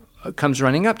dog comes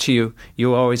running up to you,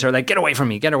 you always are like, get away from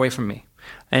me, get away from me.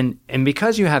 And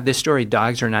because you have this story,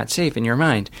 dogs are not safe, in your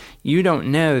mind, you don't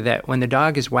know that when the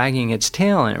dog is wagging its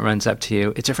tail and it runs up to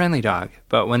you, it's a friendly dog.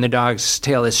 But when the dog's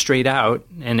tail is straight out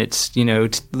and its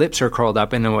lips are curled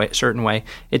up in a certain way,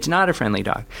 it's not a friendly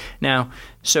dog. Now,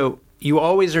 so you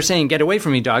always are saying, get away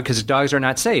from me, dog, because dogs are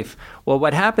not safe. Well,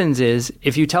 what happens is,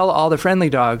 if you tell all the friendly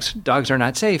dogs are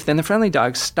not safe, then the friendly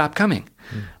dogs stop coming.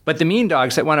 But the mean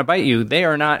dogs that want to bite you, they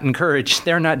are not encouraged,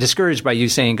 they're not discouraged by you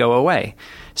saying go away.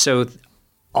 So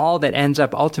all that ends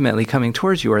up ultimately coming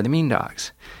towards you are the mean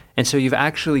dogs. And so you've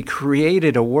actually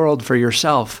created a world for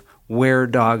yourself where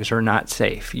dogs are not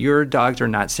safe. Your dogs are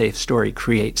not safe story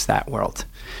creates that world.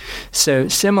 So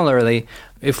similarly,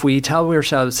 if we tell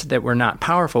ourselves that we're not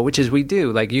powerful, which is we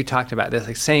do, like you talked about this,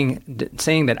 like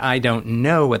saying that I don't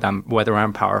know whether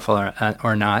I'm powerful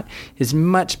or not is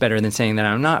much better than saying that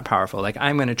I'm not powerful. Like,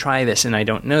 I'm going to try this and I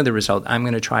don't know the result. I'm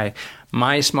going to try.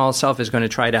 My small self is going to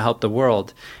try to help the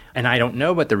world, and I don't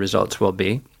know what the results will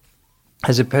be,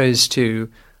 as opposed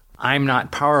to I'm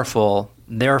not powerful,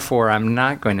 therefore I'm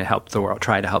not going to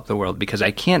try to help the world, because I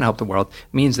can't help the world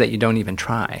means that you don't even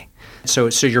try. So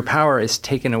your power is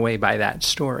taken away by that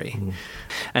story. Mm.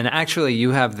 And actually,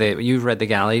 you've read the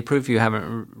Galilee Proof. You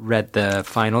haven't read the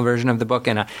final version of the book,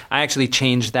 and I actually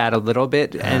changed that a little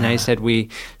bit. And I said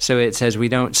so it says we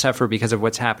don't suffer because of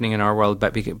what's happening in our world,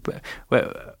 but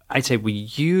I'd say we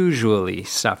usually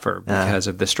suffer because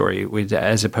of the story,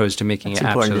 as opposed to making it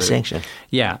absolute. That's an important distinction.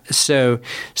 Yeah. So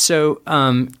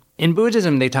in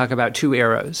Buddhism, they talk about two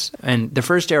arrows, and the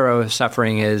first arrow of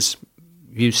suffering is,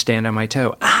 you stand on my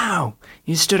toe. Ow!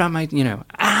 You stood on my,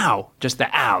 ow! Just the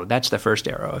ow. That's the first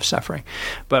arrow of suffering.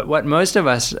 But what most of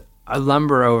us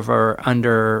lumber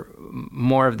under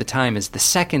more of the time is the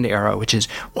second arrow, which is,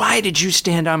 why did you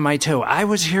stand on my toe? I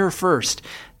was here first.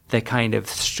 The kind of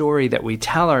story that we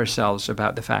tell ourselves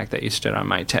about the fact that you stood on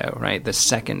my toe, right? The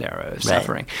second arrow of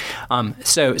suffering.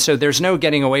 So there's no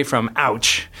getting away from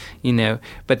ouch,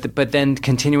 but then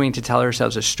continuing to tell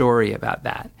ourselves a story about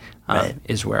that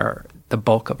is where the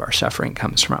bulk of our suffering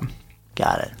comes from.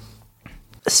 Got it.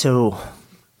 So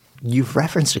you've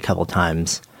referenced a couple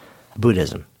times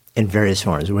Buddhism in various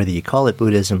forms, whether you call it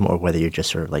Buddhism or whether you're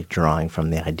just sort of like drawing from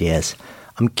the ideas.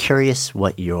 I'm curious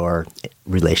what your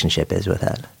relationship is with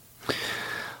that.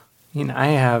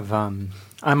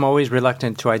 I'm always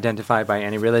reluctant to identify by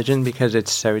any religion because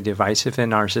it's so divisive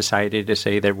in our society to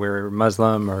say that we're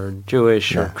Muslim or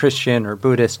Jewish or Christian or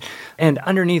Buddhist. And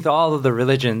underneath all of the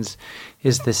religions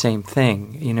is the same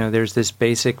thing. There's this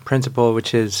basic principle,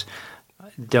 which is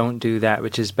don't do that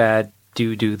which is bad,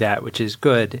 do that which is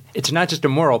good. It's not just a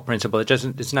moral principle.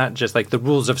 It's not just like the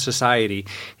rules of society.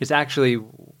 It's actually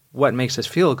what makes us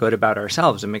feel good about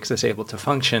ourselves and makes us able to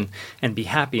function and be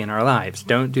happy in our lives.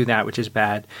 Don't do that which is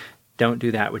bad. Don't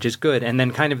do that which is good. And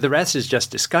then kind of the rest is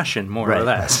just discussion, more or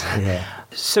less. Yeah.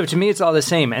 So to me, it's all the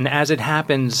same. And as it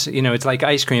happens, it's like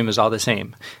ice cream is all the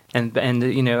same. And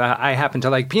I happen to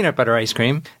like peanut butter ice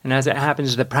cream. And as it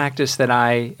happens, the practice that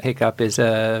I pick up is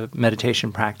a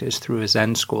meditation practice through a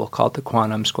Zen school called the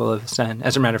Quantum School of Zen.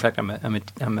 As a matter of fact, I'm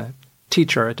a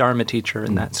teacher, a Dharma teacher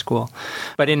in that school.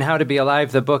 But in How to Be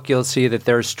Alive, the book, you'll see that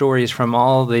there are stories from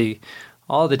all the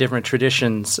different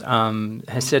traditions, from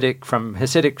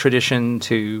Hasidic tradition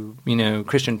to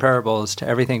Christian parables to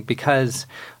everything. Because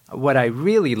what I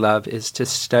really love is to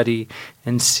study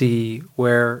and see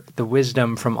where the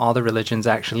wisdom from all the religions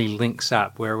actually links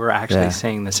up, where we're actually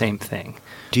saying the same thing.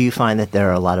 Do you find that there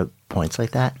are a lot of points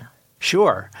like that?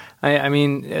 Sure. I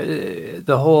mean,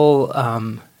 the whole.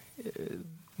 I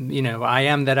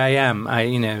am that I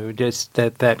am. Just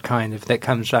that kind of that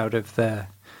comes out of the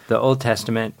Old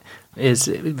Testament is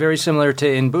very similar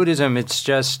to in Buddhism. It's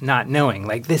just not knowing.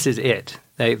 Like, this is it.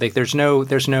 Like there's no.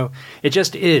 It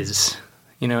just is.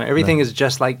 Everything is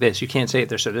just like this. You can't say it.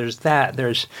 There's that.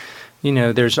 There's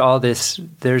all this.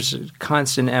 There's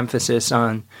constant emphasis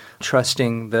on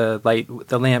trusting the light,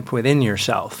 the lamp within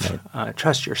yourself. Right.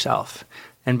 Trust yourself.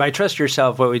 And by trust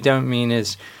yourself, what we don't mean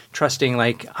is trusting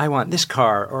like, I want this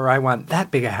car or I want that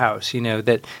big a house,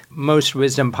 that most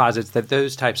wisdom posits that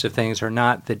those types of things are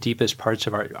not the deepest parts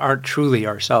of aren't truly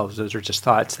ourselves. Those are just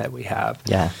thoughts that we have.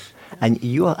 Yeah. And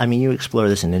you explore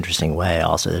this in an interesting way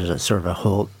also. There's a sort of a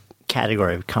whole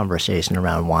category of conversation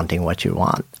around wanting what you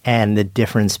want and the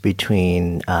difference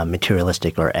between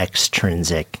materialistic or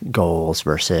extrinsic goals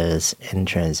versus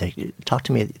intrinsic. Talk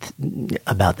to me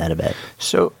about that a bit.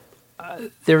 So,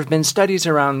 there have been studies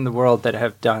around the world that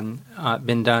have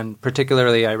been done.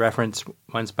 Particularly, I referenced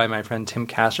once by my friend Tim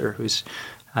Kasser, who's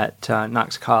at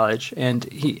Knox College, and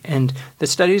the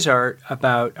studies are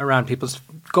around people's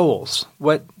goals.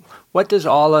 What does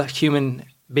all a human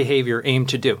behavior aim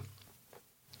to do?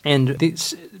 And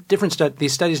these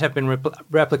studies have been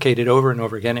replicated over and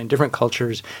over again in different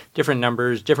cultures, different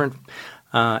numbers, different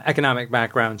economic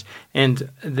backgrounds,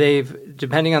 and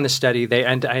depending on the study, they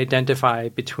identify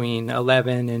between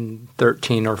 11 and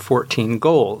 13 or 14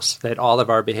 goals that all of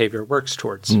our behavior works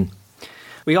towards. Mm.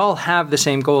 We all have the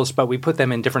same goals, but we put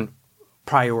them in different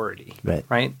priority,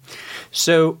 right?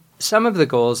 So some of the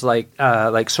goals, like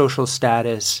social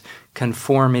status,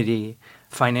 conformity,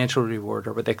 financial reward,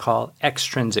 are what they call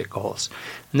extrinsic goals.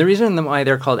 And the reason why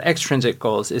they're called extrinsic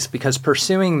goals is because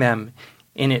pursuing them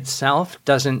in itself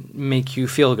doesn't make you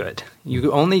feel good.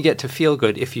 You only get to feel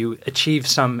good if you achieve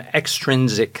some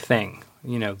extrinsic thing,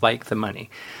 like the money.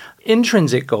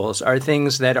 Intrinsic goals are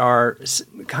things that are,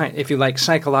 if you like,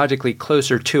 psychologically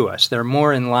closer to us. They're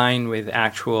more in line with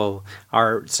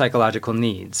our psychological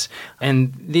needs.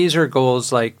 And these are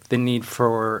goals like the need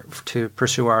to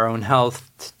pursue our own health,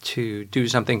 to do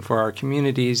something for our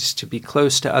communities, to be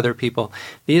close to other people.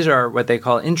 These are what they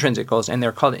call intrinsic goals, and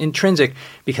they're called intrinsic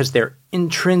because they're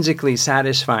intrinsically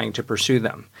satisfying to pursue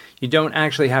them. You don't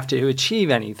actually have to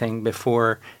achieve anything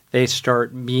before they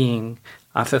start being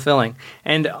fulfilling.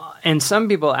 And some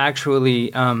people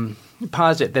actually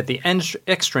posit that the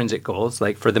extrinsic goals,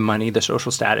 like for the money, the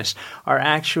social status, are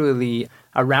actually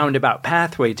a roundabout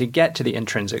pathway to get to the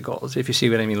intrinsic goals, if you see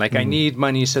what I mean. Like, I need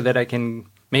money so that I can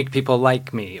make people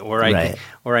like me, or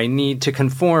I need to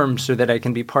conform so that I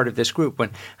can be part of this group,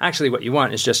 when actually what you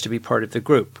want is just to be part of the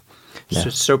group. Yeah.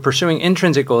 So pursuing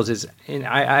intrinsic goals is,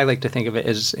 I like to think of it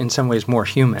as in some ways more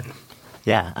human.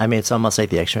 Yeah, I mean, it's almost like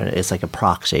the extrinsic, it's like a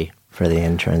proxy for the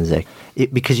intrinsic.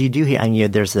 Because you do hear,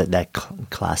 there's that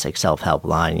classic self-help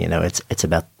line, it's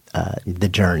about the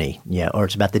journey, or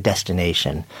it's about the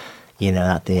destination,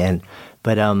 not the end.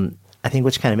 But I think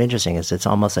what's kind of interesting is it's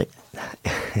almost like,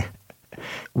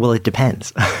 well, it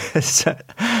depends.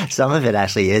 Some of it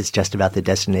actually is just about the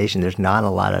destination. There's not a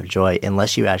lot of joy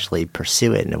unless you actually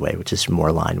pursue it in a way which is more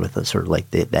aligned with a sort of like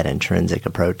that intrinsic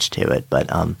approach to it.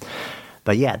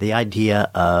 But yeah, the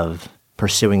idea of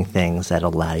pursuing things that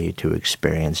allow you to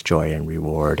experience joy and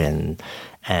reward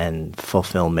and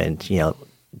fulfillment,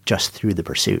 just through the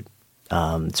pursuit,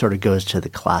 sort of goes to the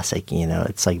classic,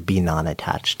 it's like be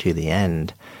non-attached to the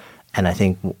end. And I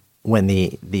think when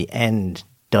the end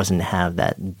doesn't have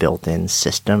that built-in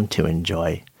system to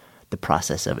enjoy the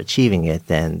process of achieving it,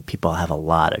 then people have a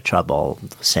lot of trouble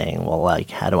saying, well,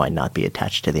 like, how do I not be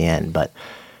attached to the end? But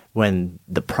when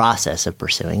the process of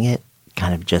pursuing it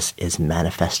kind of just is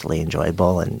manifestly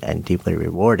enjoyable and deeply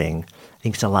rewarding, I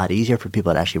think it's a lot easier for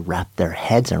people to actually wrap their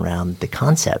heads around the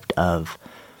concept of,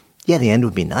 yeah, the end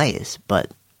would be nice,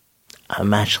 but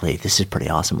this is pretty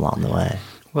awesome along the way.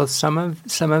 Well, some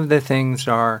of the things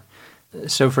are,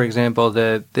 so for example,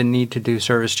 the need to do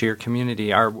service to your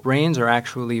community. Our brains are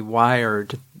actually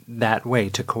wired that way,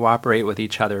 to cooperate with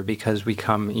each other, because we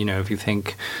come, if you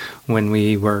think when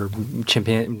we were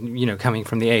coming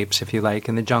from the apes, if you like,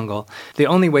 in the jungle, the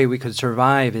only way we could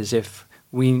survive is if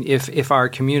our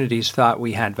communities thought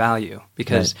we had value.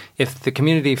 Because if the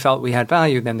community felt we had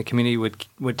value, then the community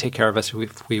would take care of us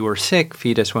if we were sick,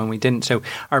 feed us when we didn't. So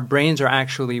our brains are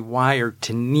actually wired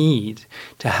to need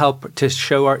to help, to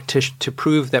show to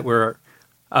prove that we're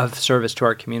of service to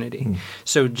our community.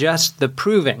 So just the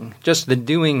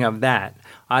doing of that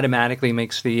automatically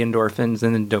makes the endorphins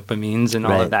and the dopamines and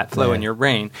all of that flow in your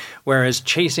brain. Whereas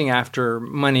chasing after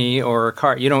money or a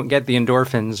car, you don't get the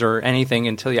endorphins or anything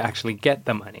until you actually get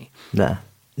the money. No,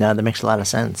 that makes a lot of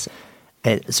sense.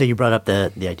 So you brought up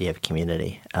the idea of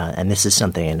community, and this is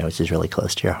something I know which is really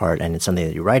close to your heart, and it's something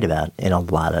that you write about in a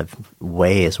lot of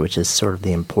ways, which is sort of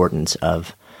the importance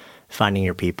of finding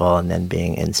your people and then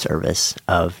being in service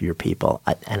of your people.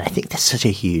 And I think that's such a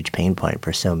huge pain point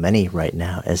for so many right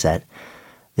now, is that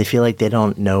they feel like they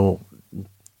don't know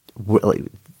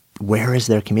where is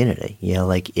their community,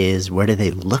 where do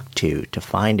they look to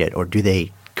find it, or do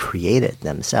they create it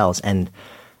themselves? And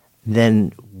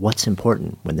then what's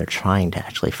important when they're trying to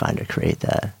actually find or create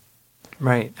that?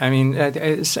 Right. I mean,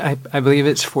 I believe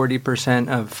it's 40%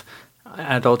 of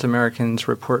adult Americans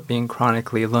report being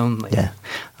chronically lonely. Yeah,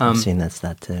 I've seen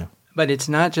that too. But it's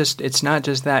not just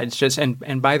that. It's just,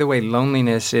 and by the way,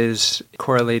 loneliness is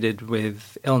correlated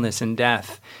with illness and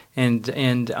death, and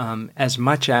as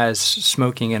much as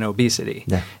smoking and obesity.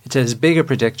 Yeah. It's as big a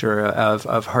predictor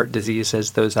of heart disease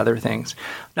as those other things.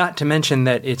 Not to mention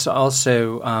that it's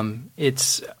also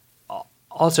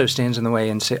stands in the way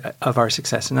of our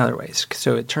success in other ways.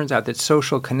 So it turns out that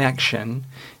social connection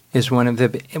is one of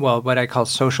what I call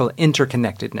social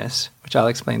interconnectedness, which I'll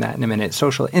explain that in a minute.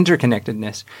 Social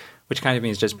interconnectedness, which kind of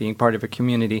means just being part of a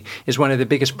community, is one of the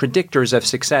biggest predictors of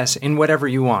success in whatever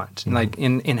you want. Mm-hmm. Like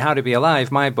in How to Be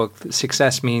Alive, my book,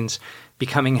 success means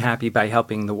becoming happy by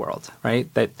helping the world, right?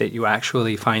 That you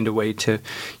actually find a way to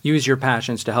use your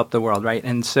passions to help the world, right?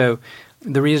 And so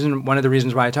one of the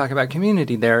reasons why I talk about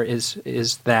community there is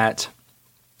that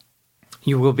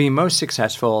you will be most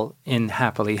successful in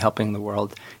happily helping the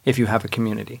world if you have a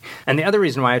community. And the other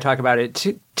reason why I talk about it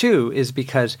too is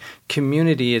because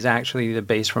community is actually the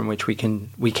base from which we can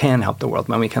help the world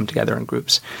when we come together in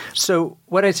groups. So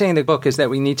what I say in the book is that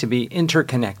we need to be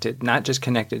interconnected, not just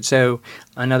connected. So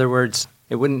in other words,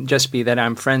 it wouldn't just be that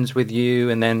I'm friends with you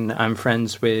and then I'm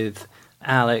friends with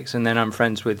Alex and then I'm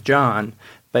friends with John,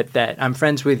 but that I'm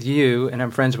friends with you and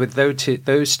I'm friends with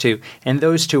those two, and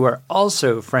those two are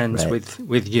also friends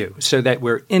with you, so that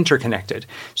we're interconnected,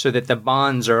 so that the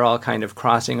bonds are all kind of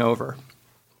crossing over.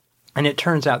 And it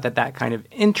turns out that kind of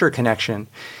interconnection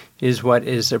is what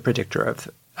is a predictor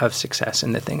of success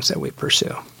in the things that we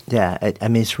pursue. Yeah, I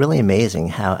mean, it's really amazing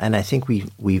how, and I think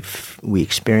we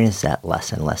experience that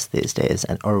less and less these days,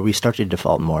 or we start to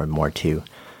default more and more to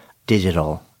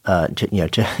digital,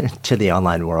 to the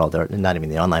online world, or not even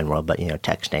the online world, but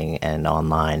texting and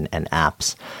online and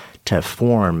apps to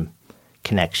form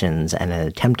connections and an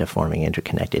attempt to forming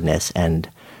interconnectedness, and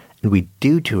we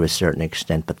do to a certain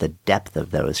extent, but the depth of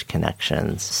those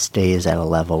connections stays at a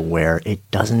level where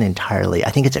it doesn't entirely. I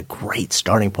think it's a great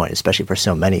starting point, especially for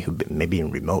so many who may be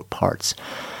in remote parts.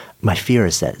 My fear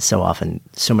is that so often,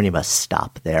 so many of us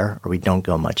stop there, or we don't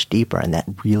go much deeper, and that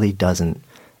really doesn't.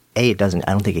 I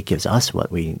don't think it gives us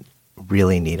what we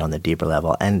really need on the deeper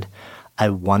level. And I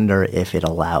wonder if it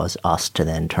allows us to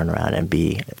then turn around and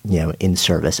be, in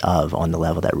service of on the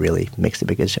level that really makes the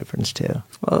biggest difference too.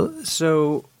 Well,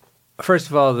 so first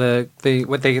of all,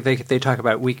 what they talk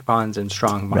about weak bonds and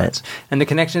strong bonds, and the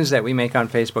connections that we make on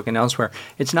Facebook and elsewhere.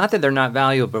 It's not that they're not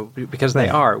valuable, because they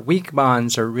are. Weak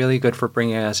bonds are really good for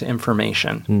bringing us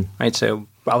information, right? So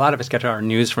a lot of us get our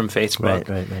news from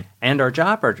Facebook, and our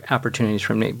job opportunities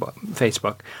from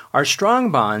Facebook. Our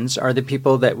strong bonds are the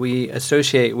people that we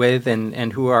associate with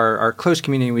and who are our close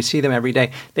community. We see them every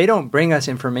day. They don't bring us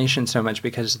information so much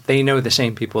because they know the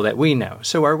same people that we know.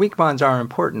 So our weak bonds are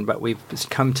important, but we've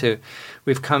come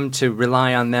to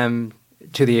rely on them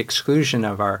to the exclusion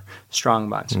of our strong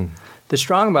bonds. The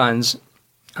strong bonds,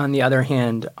 on the other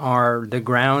hand, are the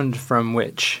ground from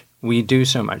which we do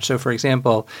so much. So, for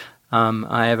example,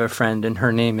 I have a friend, and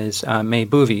her name is May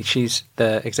Boovy. She's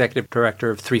the executive director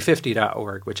of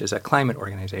 350.org, which is a climate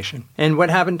organization. And what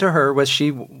happened to her was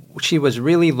she was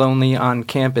really lonely on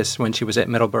campus when she was at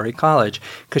Middlebury College,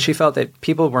 because she felt that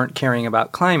people weren't caring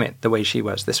about climate the way she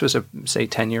was. This was, say,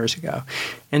 10 years ago.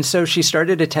 And so she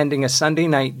started attending a Sunday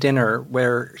night dinner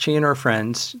where she and her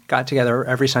friends got together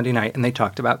every Sunday night and they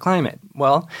talked about climate.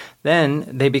 Well,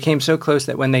 then they became so close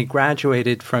that when they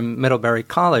graduated from Middlebury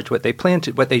College, what they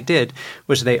did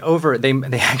was they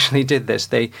actually did this.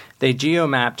 They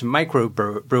geomapped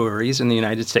microbreweries in the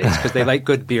United States because they like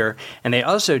good beer, and they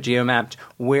also geomapped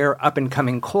where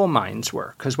up-and-coming coal mines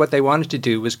were, because what they wanted to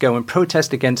do was go and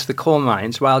protest against the coal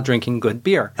mines while drinking good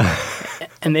beer.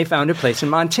 And they found a place in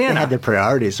Montana. They had their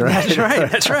priorities, right?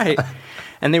 That's right.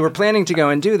 And they were planning to go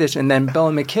and do this, and then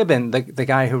Bill McKibben, the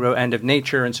guy who wrote End of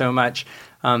Nature and so much,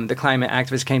 the climate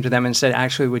activist, came to them and said,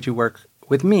 actually, would you work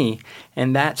with me?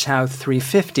 And that's how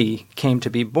 350 came to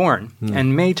be born.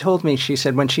 And May told me, she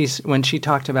said, when she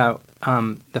talked about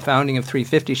the founding of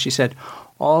 350, she said,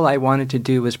 all I wanted to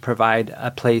do was provide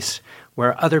a place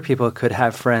where other people could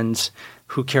have friends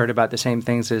who cared about the same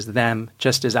things as them,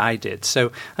 just as I did.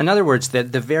 So, in other words, the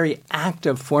very act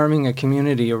of forming a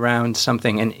community around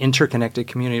something, an interconnected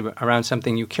community around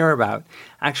something you care about,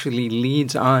 actually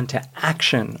leads on to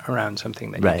action around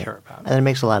something that you care about. And it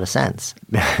makes a lot of sense,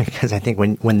 because I think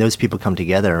when those people come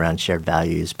together around shared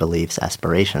values, beliefs,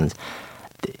 aspirations,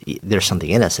 there's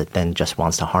something in us that then just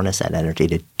wants to harness that energy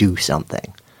to do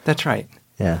something. That's right.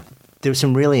 Yeah. There was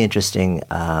some really interesting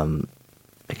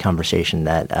conversation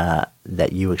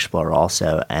that you explore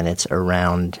also, and it's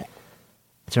around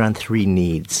three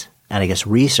needs, and I guess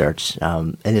research.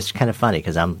 And it's kind of funny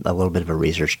because I'm a little bit of a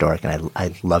research dork, and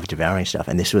I love devouring stuff,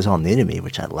 and this was all new to me,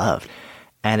 which I loved.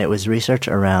 And it was research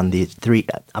around the three.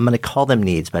 I'm going to call them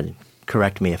needs, but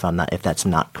correct me if that's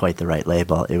not quite the right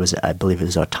label. I believe it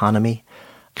was autonomy,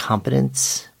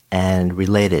 competence, and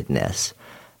relatedness.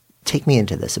 Take me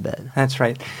into this a bit. That's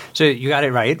right. So you got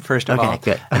it right, first of all.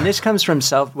 Good. And this comes from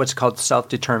what's called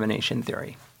self-determination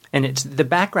theory. And the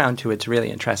background to it's really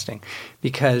interesting,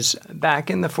 because back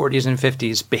in the 40s and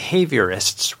 50s,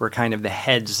 behaviorists were kind of the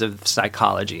heads of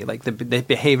psychology, like the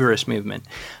behaviorist movement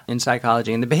in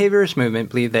psychology. And the behaviorist movement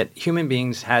believed that human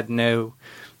beings had no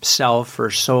self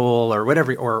or soul or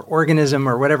whatever, or organism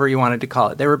or whatever you wanted to call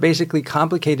it. They were basically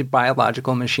complicated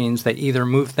biological machines that either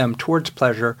moved them towards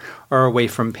pleasure or away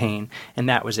from pain, and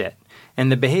that was it. And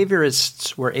the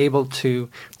behaviorists were able to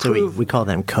prove... So we call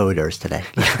them coders today.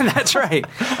 That's right.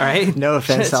 All right. No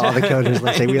offense to all the coders.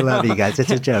 Let's say we love you guys. It's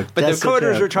a joke. But the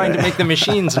coders were trying to make the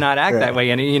machines not act that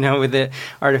way, and with the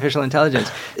artificial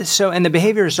intelligence. So, and the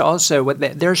behaviorists also,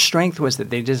 their strength was that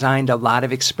they designed a lot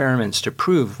of experiments to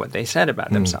prove what they said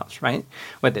about themselves, right?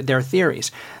 Their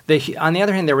theories. On the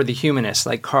other hand, there were the humanists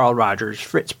like Carl Rogers,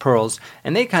 Fritz Perls,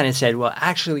 and they kind of said, well,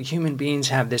 actually, human beings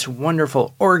have this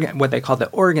wonderful what they call the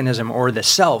organism or the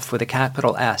self with a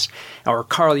capital S, or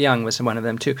Carl Jung was one of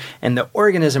them too. And the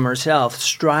organism or self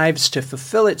strives to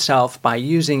fulfill itself by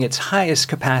using its highest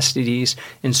capacities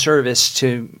in service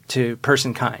to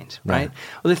person kind, right?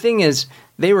 Well, the thing is,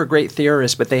 they were great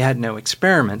theorists, but they had no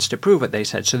experiments to prove what they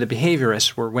said. So the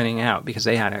behaviorists were winning out because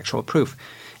they had actual proof.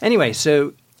 Anyway,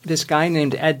 so this guy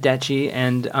named Ed Deci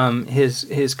and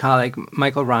his colleague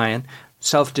Michael Ryan,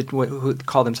 who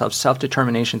call themselves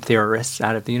self-determination theorists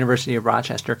out of the University of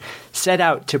Rochester, set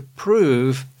out to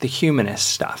prove the humanist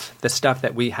stuff, the stuff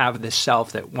that we have this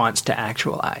self that wants to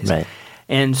actualize. Right.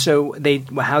 And so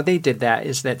how they did that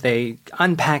is that they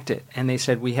unpacked it, and they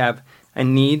said we have a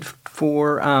need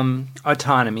for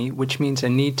autonomy, which means a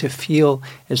need to feel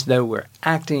as though we're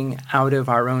acting out of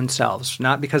our own selves,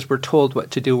 not because we're told what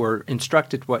to do or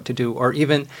instructed what to do, or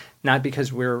even not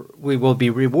because we will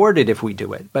be rewarded if we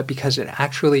do it, but because it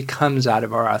actually comes out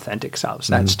of our authentic selves.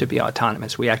 That's to be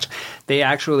autonomous. They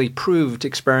actually proved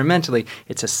experimentally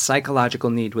it's a psychological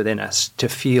need within us to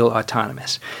feel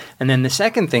autonomous. And then the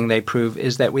second thing they prove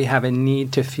is that we have a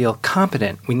need to feel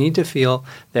competent. We need to feel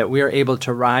that we are able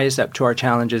to rise up to our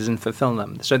challenges and fulfill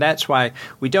them. So that's why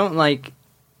we don't like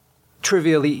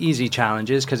trivially easy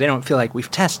challenges, because they don't feel like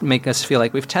make us feel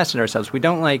like we've tested ourselves. We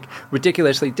don't like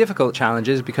ridiculously difficult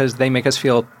challenges because they make us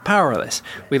feel powerless.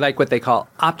 We like what they call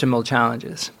optimal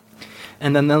challenges.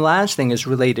 And then the last thing is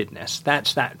relatedness.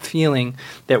 That's that feeling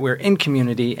that we're in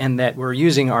community and that we're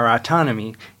using our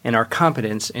autonomy and our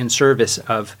competence in service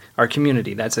of our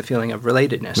community. That's a feeling of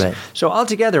relatedness. Right. So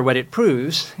altogether, what it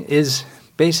proves is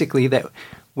basically that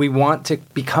we want to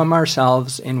become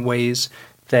ourselves in ways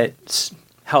that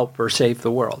help or save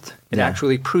the world. It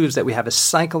actually proves that we have a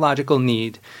psychological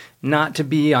need not to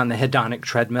be on the hedonic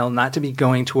treadmill, not to be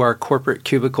going to our corporate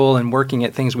cubicle and working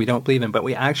at things we don't believe in, but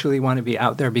we actually want to be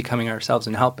out there becoming ourselves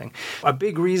and helping. A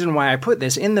big reason why I put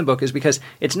this in the book is because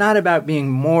it's not about being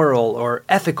moral or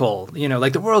ethical,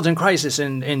 like the world's in crisis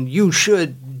and you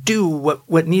should do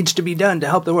what needs to be done to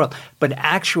help the world. But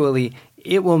actually,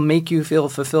 it will make you feel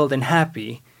fulfilled and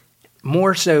happy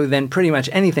more so than pretty much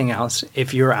anything else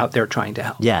if you're out there trying to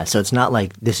help. Yeah, so it's not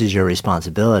like this is your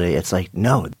responsibility. It's like,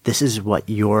 no, this is what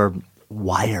you're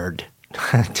wired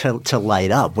to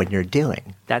light up when you're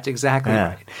doing. That's exactly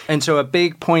right. And so a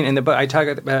big point in the book, I talk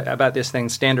about this thing,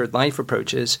 standard life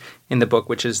approaches in the book,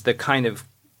 which is the kind of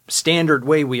standard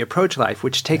way we approach life,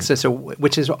 which takes us,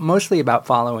 which is mostly about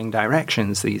following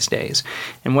directions these days.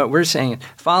 And what we're saying,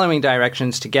 following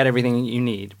directions to get everything you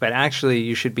need, but actually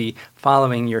you should be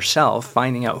following yourself,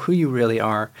 finding out who you really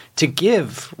are to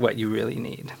give what you really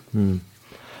need.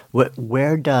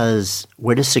 Where does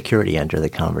security enter the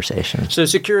conversation? So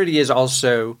security is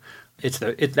also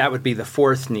that would be the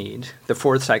fourth need, the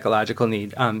fourth psychological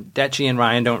need. Deci and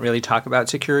Ryan don't really talk about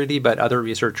security, but other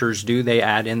researchers do. They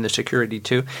add in the security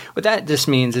too. What that just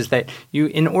means is that you,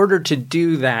 in order to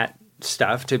do that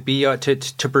stuff, to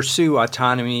pursue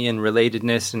autonomy and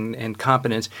relatedness and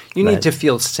competence, you need to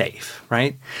feel safe,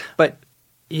 right? But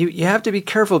you have to be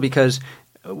careful, because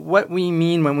what we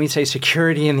mean when we say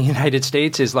security in the United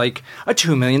States is like a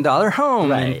 $2 million home.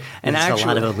 Right. And there's actually, a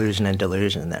lot of illusion and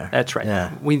delusion there. That's right.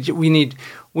 Yeah. We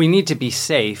need to be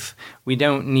safe. We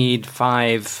don't need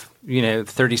 5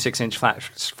 36-inch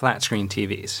flat screen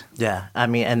TVs. Yeah, I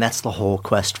mean, and that's the whole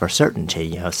quest for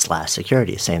certainty, /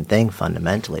 security, same thing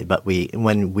fundamentally. But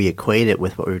when we equate it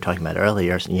with what we were talking about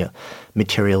earlier,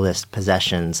 materialist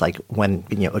possessions, like when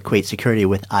equate security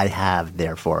with I have,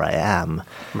 therefore I am.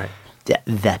 Right.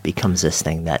 That becomes this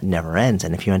thing that never ends.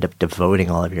 And if you end up devoting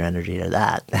all of your energy to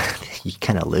that, you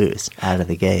kind of lose out of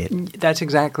the gate. That's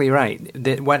exactly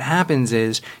right. What happens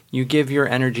is you give your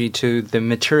energy to the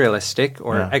materialistic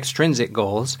or extrinsic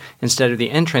goals instead of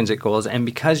the intrinsic goals. And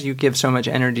because you give so much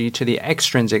energy to the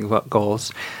extrinsic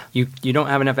goals, you don't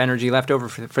have enough energy left over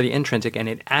for the intrinsic. And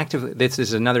it actively, this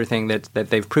is another thing that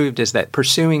they've proved, is that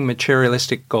pursuing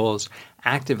materialistic goals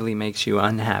actively makes you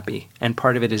unhappy. And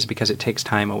part of it is because it takes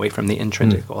time away from the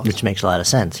intrinsic goals. Which makes a lot of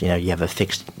sense. You have a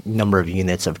fixed number of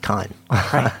units of time.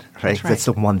 Right. Right? That's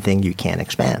the one thing you can't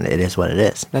expand. It is what it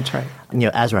is. That's right.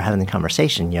 As we're having the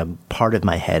conversation, part of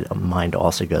my mind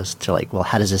also goes to like, well,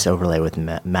 how does this overlay with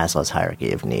Maslow's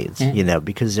hierarchy of needs?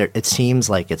 Because it seems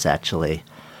like it's actually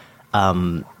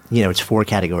it's 4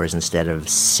 categories instead of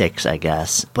 6, I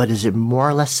guess. But is it more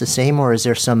or less the same, or is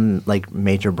there some like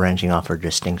major branching off or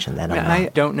distinction that I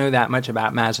don't know that much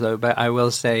about Maslow, but I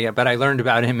will say, but I learned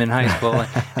about him in high school,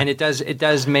 and it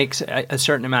does make a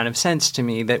certain amount of sense to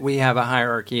me that we have a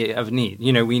hierarchy of need.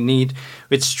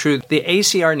 It's true, the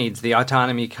ACR needs, the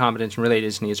autonomy, competence, and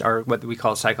relatedness needs, are what we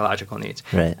call psychological needs.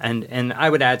 Right. And I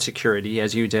would add security,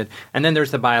 as you did. And then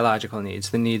there's the biological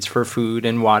needs, the needs for food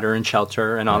and water and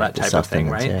shelter and all that type of thing,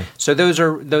 right? Yeah. So those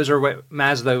are what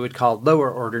Maslow would call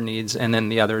lower order needs, and then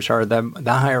the others are the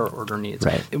higher order needs.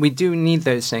 Right. We do need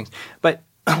those things. But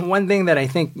one thing that I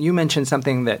think you mentioned,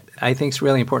 something that I think is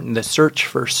really important, the search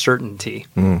for certainty.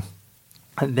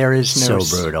 There is no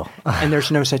so brutal. And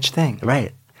there's no such thing.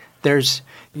 Right.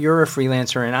 You're a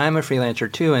freelancer and I'm a freelancer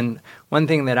too. And one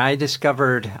thing that I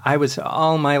discovered,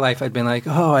 all my life I'd been like,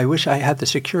 oh, I wish I had the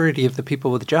security of the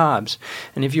people with jobs.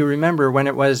 And if you remember when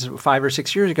it was 5 or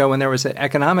 6 years ago when there was an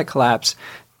economic collapse,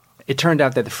 it turned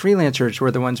out that the freelancers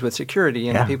were the ones with security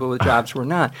and the people with jobs were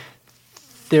not.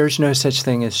 There's no such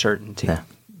thing as certainty. Yeah.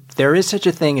 There is such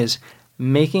a thing as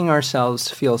making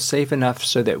ourselves feel safe enough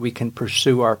so that we can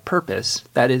pursue our purpose.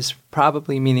 That is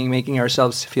probably meaning making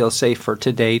ourselves feel safe for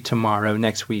today, tomorrow,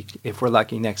 next week, if we're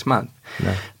lucky, next month.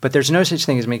 No. But there's no such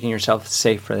thing as making yourself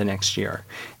safe for the next year.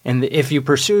 And if you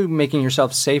pursue making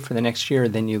yourself safe for the next year,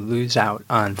 then you lose out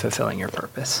on fulfilling your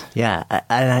purpose. Yeah,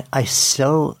 I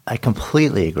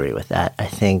completely agree with that. I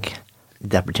think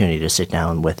the opportunity to sit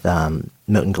down with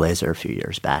Milton Glaser a few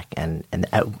years back, and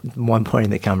at one point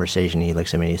in the conversation, he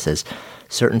looks at me and he says,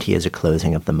 "Certainty is a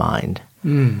closing of the mind."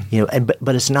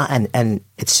 But it's not, and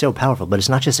it's so powerful. But it's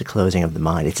not just a closing of the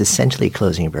mind; it's essentially a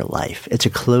closing of your life. It's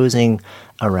a closing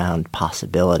around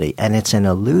possibility, and it's an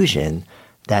illusion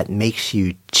that makes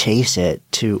you chase it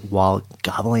while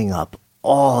gobbling up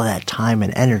all that time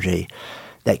and energy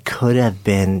that could have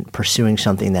been pursuing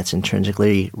something that's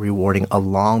intrinsically rewarding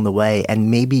along the way, and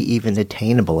maybe even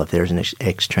attainable if there's an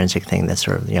extrinsic thing that's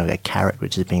sort of, a carrot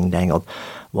which is being dangled.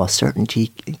 While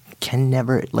certainty can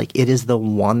never, it is the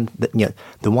one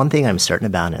thing I'm certain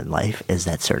about in life is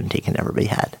that certainty can never be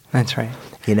had. That's right.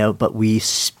 But we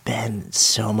spend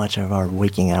so much of our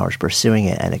waking hours pursuing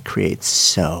it, and it creates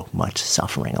so much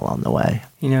suffering along the way.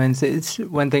 And it's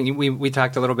one thing, we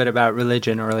talked a little bit about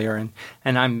religion earlier,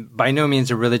 and I'm by no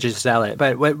means a religious zealot,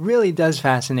 but what really does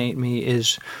fascinate me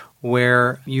is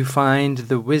where you find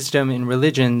the wisdom in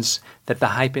religions that the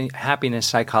happiness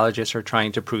psychologists are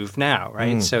trying to prove now,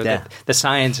 right? That the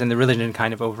science and the religion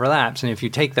kind of overlaps. And if you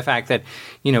take the fact that,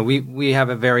 we have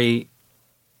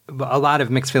a lot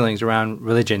of mixed feelings around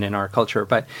religion in our culture.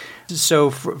 But so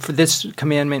for this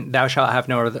commandment, thou shalt have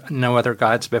no other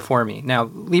gods before me. Now,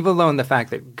 leave alone the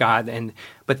fact that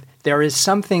but there is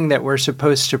something that we're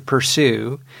supposed to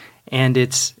pursue, and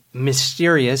it's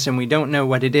mysterious, and we don't know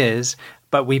what it is.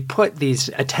 But we put these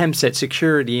attempts at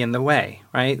security in the way,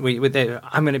 right?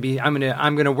 I'm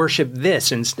going to worship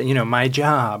this instead, my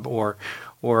job, or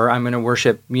I'm going to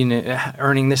worship,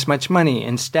 earning this much money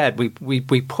instead.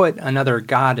 We put another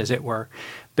god, as it were,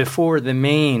 before the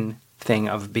main thing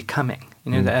of becoming.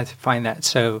 I find that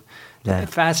so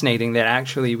fascinating that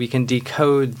actually we can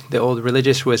decode the old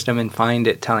religious wisdom and find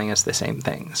it telling us the same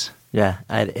things. Yeah,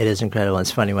 it is incredible.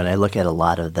 It's funny when I look at a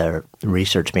lot of the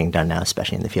research being done now,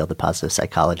 especially in the field of positive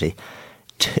psychology.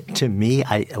 To me,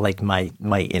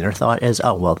 my inner thought is,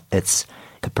 it's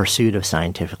the pursuit of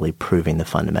scientifically proving the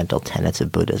fundamental tenets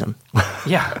of Buddhism.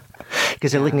 Yeah.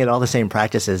 Because they're looking at all the same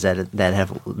practices that have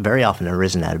very often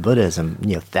arisen out of Buddhism,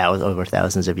 over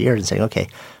thousands of years, and saying, okay,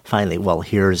 finally,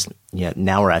 here's,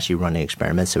 now we're actually running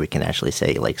experiments so we can actually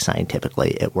say,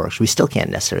 scientifically it works. We still can't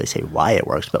necessarily say why it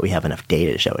works, but we have enough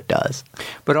data to show it does.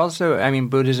 But also,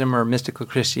 Buddhism or mystical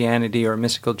Christianity or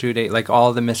mystical Judaism,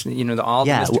 all the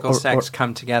mystical sects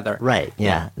come together. Right,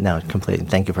 yeah. No, completely.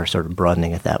 Thank you for sort of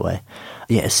broadening it that way.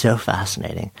 Yeah, it's so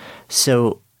fascinating.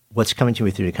 So what's coming to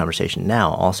me through the conversation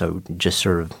now, also just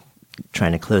sort of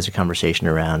trying to close the conversation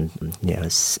around,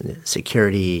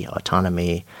 security,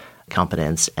 autonomy,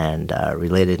 competence, and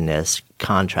relatedness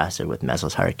contrasted with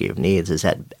Maslow's hierarchy of needs, is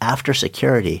that after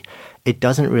security, it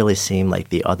doesn't really seem like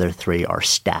the other three are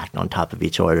stacked on top of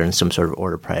each other in some sort of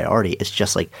order priority. It's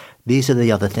just like, these are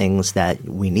the other things that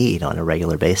we need on a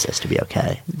regular basis to be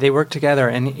okay. They work together.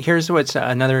 And here's what's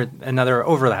another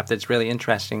overlap that's really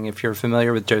interesting if you're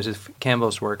familiar with Joseph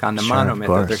Campbell's work on the monomyth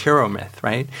or the hero myth,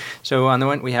 right? So on the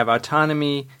one, we have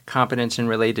autonomy, competence, and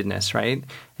relatedness, right?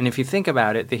 And if you think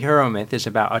about it, the hero myth is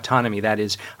about autonomy. That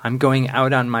is, I'm going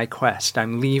out on my quest. test.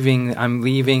 I'm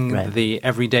leaving Right. the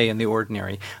everyday and the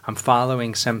ordinary. I'm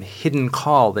following some hidden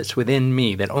call that's within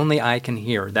me that only I can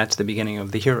hear. That's the beginning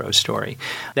of the hero story.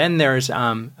 Then there's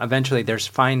eventually there's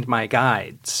find my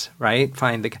guides, right?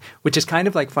 Which is kind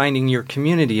of like finding your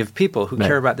community of people who Right.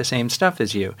 care about the same stuff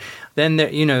as you. Then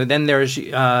there's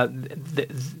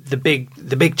the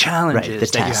big challenges Right, the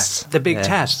that you have. tests. The big Yeah.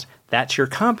 tests. That's your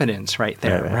competence right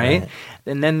there, Right. right?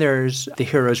 And then there's the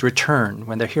hero's return,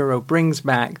 when the hero brings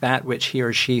back that which he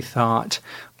or she thought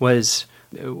was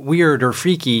weird or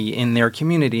freaky in their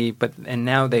community, and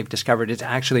now they've discovered it's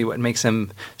actually what makes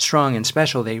them strong and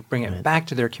special. They bring it back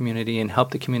to their community and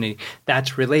help the community.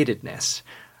 That's relatedness,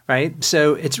 right?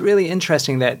 So it's really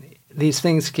interesting that these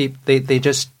things they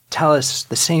just tell us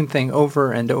the same thing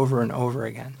over and over and over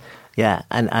again. Yeah,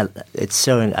 and I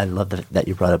love that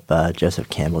you brought up Joseph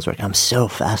Campbell's work. I'm so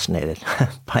fascinated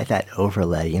by that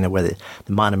overlay, where the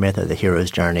monomyth or the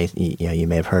hero's journey, you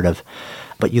may have heard of,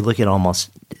 but you look at almost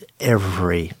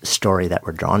every story that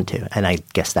we're drawn to, and I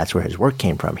guess that's where his work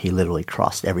came from. He literally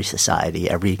crossed every society,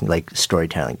 every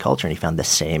storytelling culture, and he found the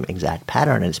same exact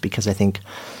pattern. And it's because I think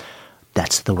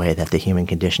that's the way that the human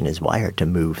condition is wired to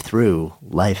move through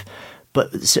life.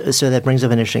 But so that brings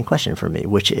up an interesting question for me,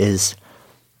 which is,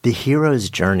 the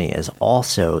hero's journey is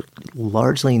also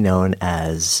largely known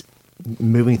as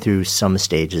moving through some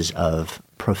stages of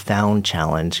profound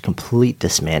challenge, complete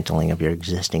dismantling of your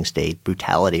existing state,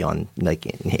 brutality on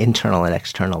internal and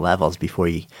external levels before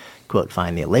you, quote,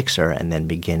 find the elixir and then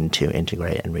begin to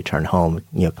integrate and return home,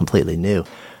 completely new.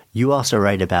 You also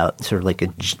write about sort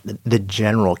of the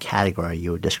general category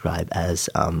you would describe as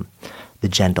the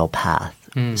gentle path.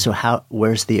 So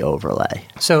where's the overlay?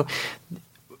 So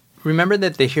remember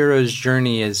that the hero's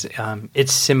journey is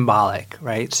it's symbolic,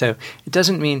 right? So it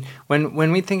doesn't mean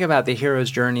when we think about the hero's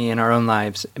journey in our own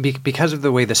lives, because of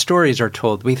the way the stories are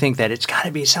told, we think that it's got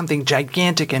to be something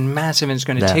gigantic and massive and it's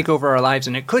going to take over our lives,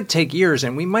 and it could take years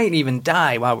and we might even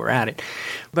die while we're at it.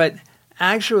 But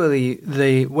actually,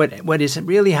 what is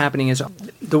really happening is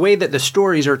the way that the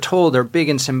stories are told are big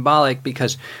and symbolic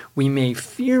because we may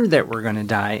fear that we're going to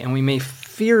die, and we may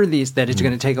fear that it's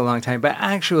going to take a long time. But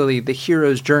actually, the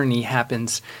hero's journey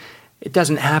happens. It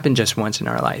doesn't happen just once in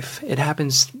our life. It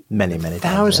happens many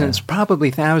thousands, times, probably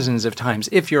thousands of times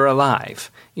if you're alive,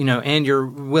 and you're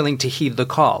willing to heed the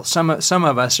call. Some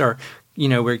of us are.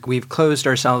 We've closed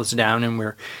ourselves down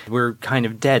and we're kind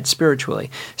of dead spiritually.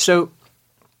 So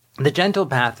the gentle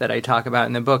path that I talk about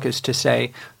in the book is to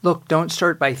say, look, don't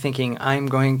start by thinking I'm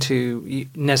going to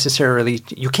necessarily –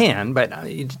 you can, but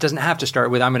it doesn't have to start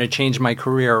with I'm going to change my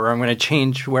career or I'm going to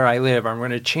change where I live or I'm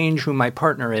going to change who my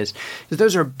partner is. Because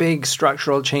those are big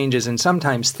structural changes, and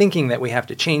sometimes thinking that we have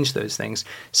to change those things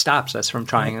stops us from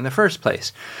trying in the first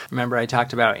place. Remember I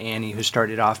talked about Annie, who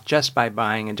started off just by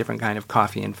buying a different kind of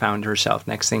coffee and found herself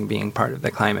next thing being part of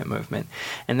the climate movement.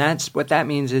 And that's what that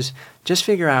means is just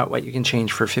figure out what you can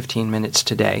change for 15 minutes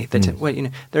today. That's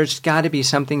there's got to be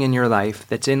something in your life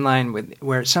that's in line with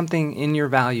where something in your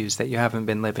values that you haven't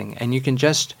been living, and you can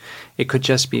it could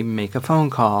just be make a phone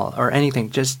call or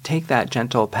anything. Just take that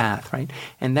gentle path, right?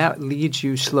 And that leads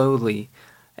you slowly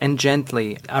and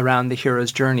gently around the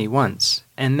hero's journey once.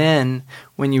 And then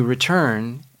when you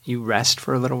return, you rest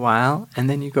for a little while, and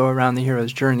then you go around the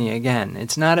hero's journey again.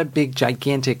 It's not a big,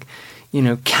 gigantic,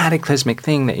 cataclysmic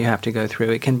thing that you have to go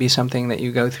through. It can be something that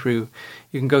you go through.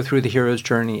 You can go through the hero's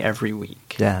journey every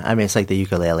week. Yeah, I mean, it's like the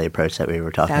ukulele approach that we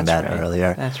were talking about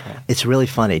earlier. That's right. It's really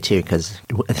funny, too, because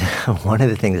one of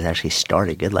the things that actually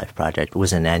started Good Life Project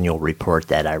was an annual report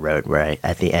that I wrote where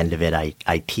at the end of it,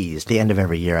 I teased. The end of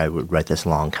every year, I would write this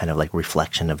long kind of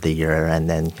reflection of the year and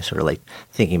then sort of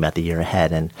thinking about the year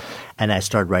ahead. And I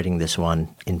started writing this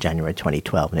one in January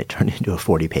 2012, and it turned into a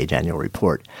 40-page annual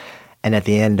report. And at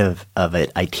the end of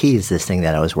it, I teased this thing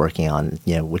that I was working on,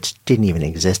 which didn't even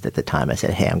exist at the time. I said,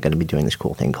 hey, I'm going to be doing this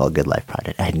cool thing called Good Life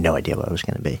Project. I had no idea what it was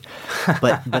going to be.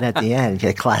 But at the end,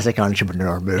 classic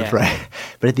entrepreneur move, right?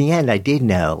 But at the end, I did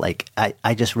know,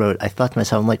 I just wrote, I thought to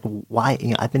myself, I'm like, why?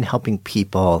 I've been helping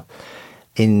people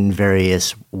in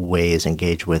various ways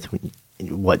engage with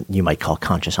what you might call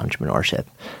conscious entrepreneurship.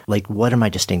 What are my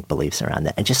distinct beliefs around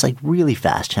that? And just really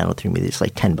fast channeled through me these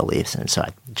 10 beliefs. And so I,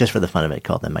 just for the fun of it,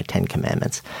 called them my 10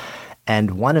 commandments.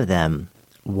 And one of them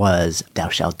was, thou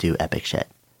shalt do epic shit.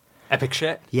 Epic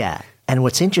shit? Yeah. And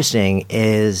what's interesting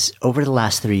is over the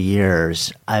last 3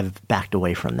 years, I've backed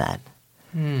away from that.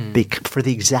 For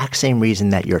the exact same reason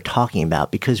that you're talking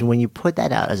about. Because when you put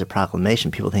that out as a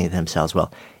proclamation, people think to themselves,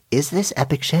 well, is this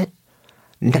epic shit?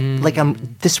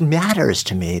 This matters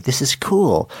to me. This is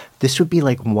cool. This would be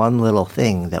one little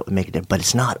thing that would make it, but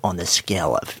it's not on the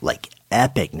scale of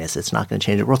epicness. It's not going to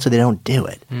change the world, so they don't do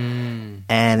it.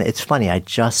 And it's funny. I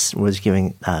just was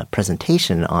giving a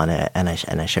presentation on it, and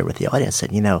I shared with the audience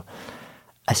that,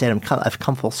 I said I've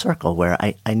come full circle where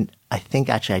I think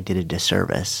actually I did a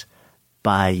disservice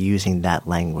by using that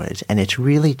language, and it's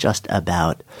really just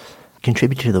about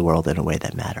contributing to the world in a way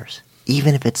that matters,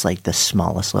 even if it's like the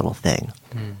smallest little thing.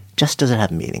 Just does it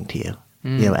have meaning to you?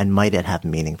 And might it have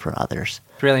meaning for others?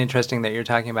 It's really interesting that you're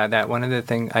talking about that. One of the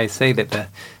things I say that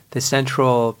the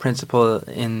central principle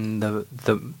in the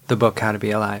book How to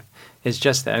Be Alive is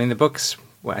just that. I mean, the book's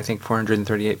I think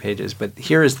 438 pages, but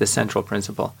here is the central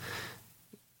principle: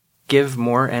 give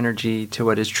more energy to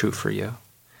what is true for you.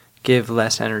 Give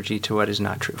less energy to what is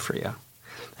not true for you.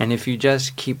 And if you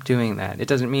just keep doing that, it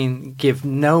doesn't mean give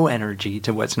no energy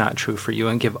to what's not true for you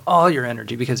and give all your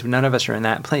energy, because none of us are in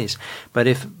that place. But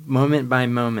if moment by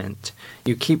moment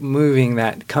you keep moving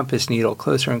that compass needle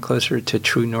closer and closer to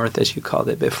true north, as you called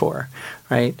it before,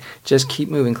 right? Just keep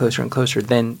moving closer and closer,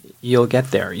 then you'll get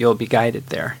there. You'll be guided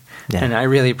there. Yeah. And I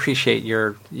really appreciate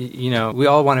your, we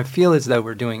all want to feel as though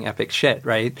we're doing epic shit,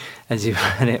 right? As you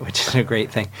put it, which is a great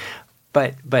thing.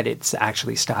 But it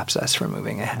actually stops us from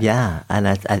moving ahead. Yeah, and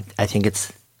I think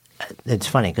it's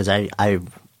funny because I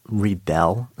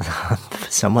rebel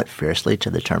somewhat fiercely to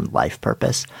the term life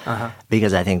purpose,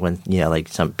 because I think when like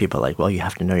some people are like, well, you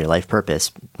have to know your life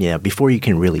purpose, before you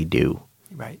can really do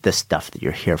the stuff that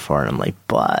you're here for. And I'm like,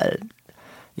 but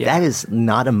that is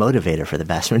not a motivator for the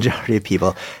vast majority of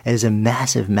people. It is a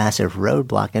massive, massive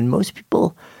roadblock, and most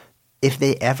people, if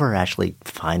they ever actually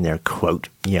find their quote,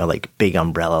 like big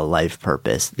umbrella life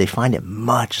purpose, they find it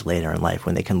much later in life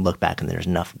when they can look back and there's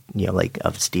enough, like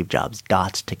of Steve Jobs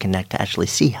dots to connect to actually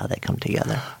see how they come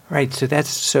together. Right. So that's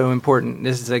so important.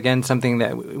 This is, again, something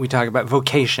that we talk about,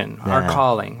 vocation, our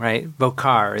calling, right?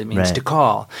 Vocar, it means to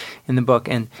call in the book.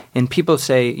 And people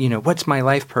say, what's my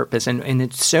life purpose? And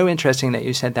it's so interesting that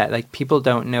you said that. Like, people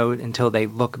don't know until they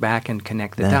look back and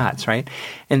connect the dots, right?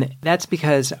 And that's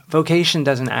because vocation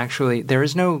doesn't actually, there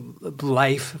is no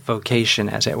life vocation,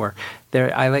 as it were.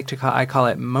 I call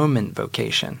it moment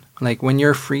vocation. Like, when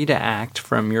you're free to act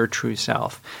from your true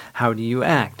self, how do you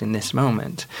act in this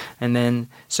moment? And then,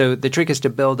 so the trick is to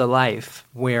build a life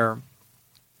where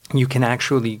you can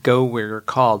actually go where you're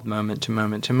called moment to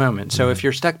moment to moment. So if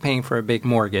you're stuck paying for a big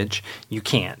mortgage, you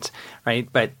can't, right?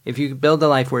 But if you build a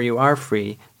life where you are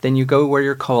free, then you go where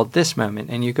you're called this moment,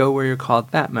 and you go where you're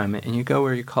called that moment, and you go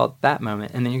where you're called that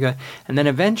moment, and then you go, and then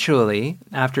eventually,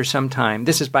 after some time,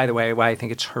 this is, by the way, why I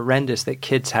think it's horrendous that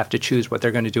kids have to choose what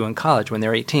they're going to do in college when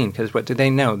they're 18, because what do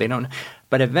they know? They don't know.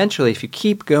 But eventually, if you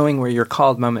keep going where you're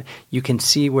called moment, you can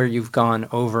see where you've gone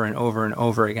over and over and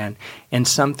over again. And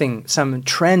some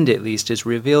trend at least is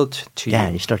revealed to you. Yeah,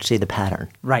 you start to see the pattern.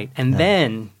 Right. And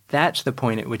then that's the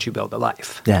point at which you build a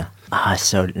life. Yeah.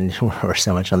 So we're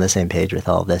so much on the same page with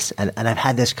all of this. And I've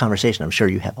had this conversation, I'm sure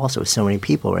you have also, with so many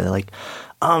people where they're like,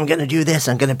 oh, I'm going to do this,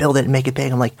 I'm going to build it and make it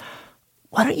big. I'm like,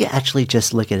 why don't you actually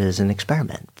just look at it as an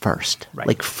experiment first? Right.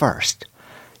 Like first.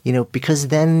 Because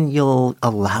then you'll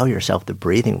allow yourself the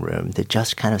breathing room to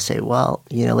just kind of say, well,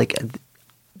 like,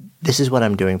 this is what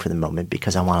I'm doing for the moment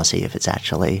because I want to see if it's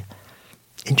actually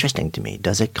interesting to me.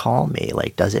 Does it call me?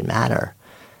 Like, does it matter?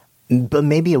 But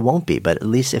maybe it won't be. But at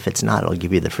least if it's not, it'll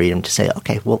give you the freedom to say,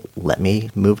 okay, well, let me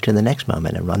move to the next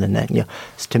moment and run the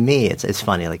next. To me, it's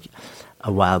funny. Like,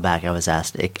 a while back, I was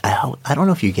asked, I don't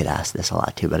know if you get asked this a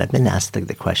lot too, but I've been asked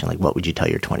the question, like, what would you tell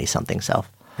your 20-something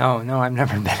self? Oh, no, I've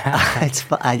never been asked.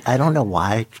 I don't know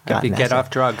why. Get off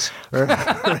drugs. Well,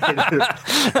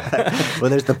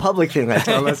 there's the public thing I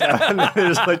tell us, and then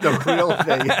there's like the real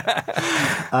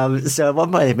thing. So at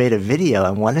one point I made a video,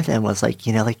 and one of them was like,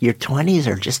 like your 20s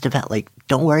are just about like,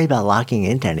 don't worry about locking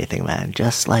into anything, man.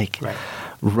 Just like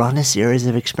run a series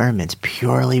of experiments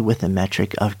purely with the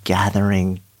metric of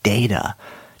gathering data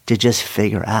to just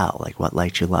figure out like what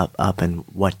lights you up and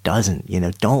what doesn't.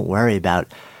 Don't worry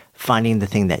about finding the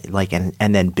thing that like and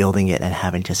then building it and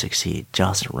having to succeed.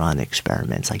 Just run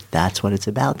experiments. Like that's what it's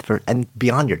about and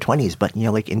beyond your 20s, but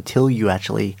like until you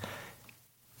actually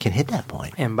can hit that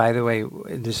point. And by the way,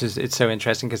 it's so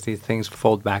interesting because these things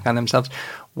fold back on themselves.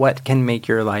 What can make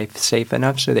your life safe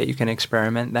enough so that you can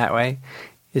experiment that way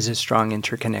is a strong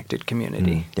interconnected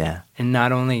community. Yeah. And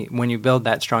not only when you build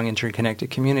that strong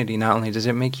interconnected community, not only does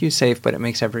it make you safe, but it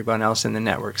makes everyone else in the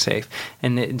network safe.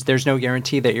 And there's no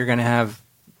guarantee that you're going to have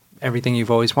everything you've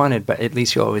always wanted, but at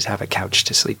least you'll always have a couch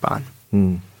to sleep on.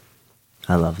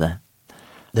 I love that.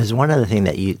 There's one other thing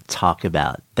that you talk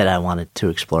about that I wanted to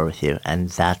explore with you, and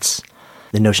that's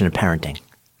the notion of parenting.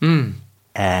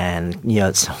 And,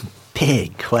 it's a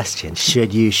big question.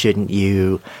 Should you, shouldn't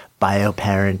you?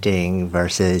 bioparenting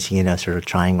versus, sort of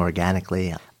trying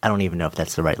organically. I don't even know if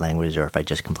that's the right language or if I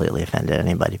just completely offended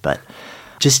anybody, but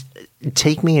just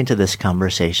take me into this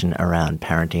conversation around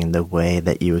parenting, the way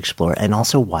that you explore, and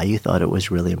also why you thought it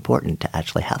was really important to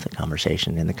actually have the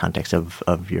conversation in the context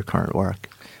of your current work.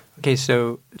 Okay,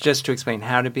 so just to explain,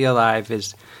 How to Be Alive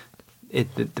is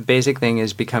the basic thing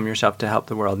is become yourself to help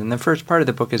the world. And the first part of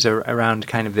the book is around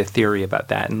kind of the theory about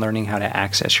that and learning how to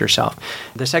access yourself.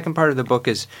 The second part of the book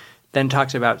then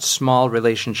talks about small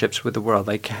relationships with the world,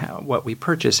 like what we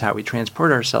purchase, how we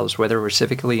transport ourselves, whether we're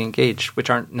civically engaged, which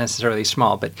aren't necessarily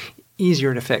small, but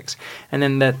easier to fix. And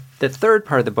then the third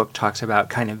part of the book talks about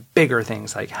kind of bigger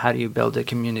things, like how do you build a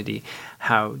community,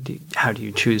 how do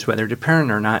you choose whether to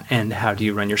parent or not, and how do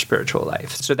you run your spiritual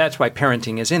life. So that's why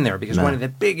parenting is in there, because one of the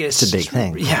biggest it's a big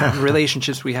thing.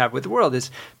 relationships we have with the world is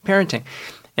parenting.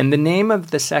 And the name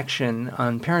of the section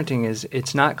on parenting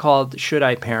it's not called Should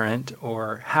I Parent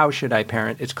or How Should I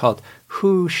Parent? It's called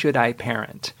Who Should I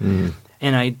Parent? And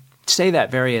I say that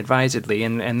very advisedly,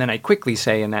 and then I quickly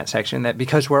say in that section that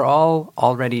because we're all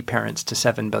already parents to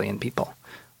 7 billion people.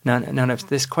 None of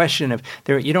this question of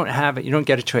you don't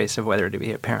get a choice of whether to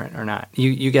be a parent or not.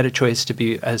 You get a choice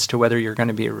as to whether you're going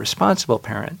to be a responsible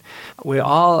parent. We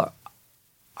all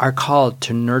are called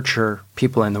to nurture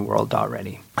people in the world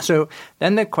already. So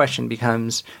then the question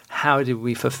becomes, how do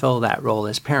we fulfill that role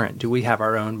as parent? Do we have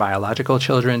our own biological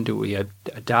children? Do we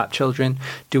adopt children?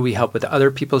 Do we help with other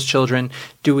people's children?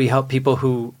 Do we help people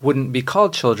who wouldn't be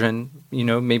called children,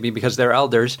 maybe because they're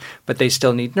elders, but they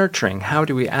still need nurturing? How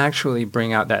do we actually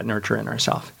bring out that nurture in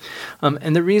ourselves?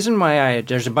 And the reason why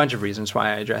there's a bunch of reasons why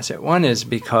I address it. One is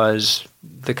because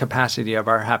the capacity of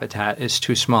our habitat is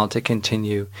too small to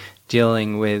continue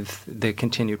dealing with the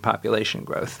continued population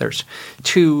growth. There's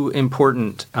two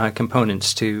important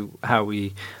components to how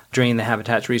we drain the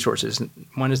habitat's resources.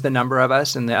 One is the number of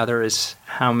us, and the other is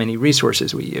how many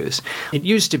resources we use. It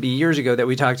used to be years ago that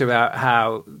we talked about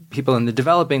how people in the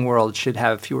developing world should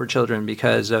have fewer children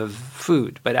because of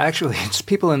food, but actually it's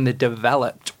people in the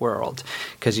developed world,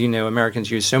 because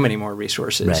Americans use so many more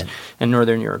resources than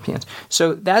Northern Europeans.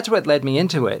 So that's what led me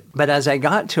into it. But as I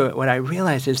got to it, what I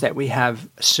realized is that we have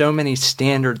so many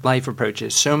standard life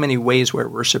approaches, so many ways where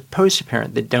we're supposed to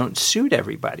parent that don't suit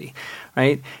everybody.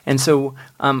 Right? And so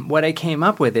what I came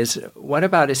up with is, what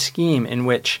about a scheme in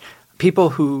which people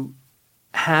who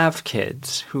have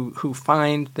kids, who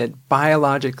find that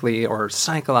biologically or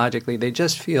psychologically they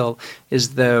just feel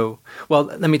as though, well,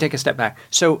 let me take a step back.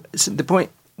 So the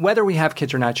point, whether we have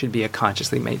kids or not should be a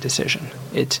consciously made decision.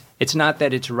 It's not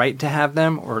that it's right to have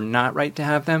them or not right to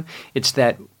have them. It's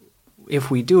that if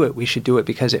we do it, we should do it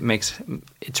because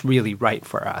it's really right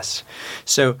for us.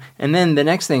 So, and then the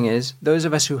next thing is, those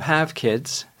of us who have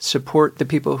kids support the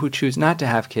people who choose not to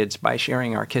have kids by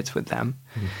sharing our kids with them.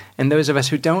 And those of us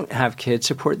who don't have kids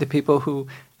support the people who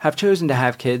have chosen to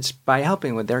have kids by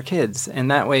helping with their kids.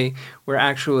 And that way we're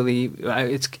actually,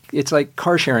 it's like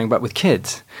car sharing, but with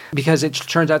kids. Because it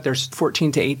turns out there's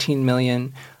 14 to 18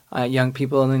 million young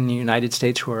people in the United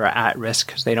States who are at risk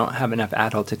because they don't have enough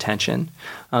adult attention.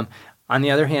 On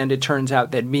the other hand, it turns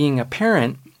out that being a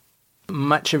parent,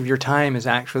 much of your time is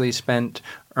actually spent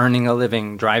earning a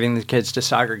living, driving the kids to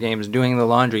soccer games, doing the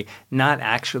laundry, not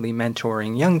actually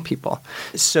mentoring young people.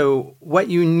 So what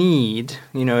you need,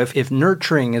 if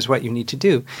nurturing is what you need to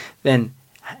do, then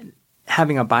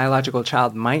having a biological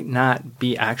child might not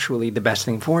be actually the best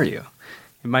thing for you.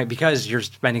 It might, because you're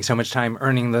spending so much time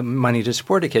earning the money to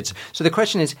support the kids. So the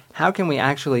question is, how can we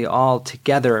actually all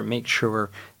together make sure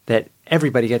that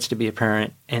everybody gets to be a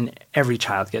parent and every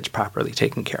child gets properly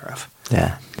taken care of?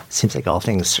 Yeah. It seems like all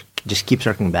things just keep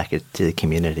circling back to the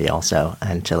community also,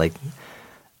 and to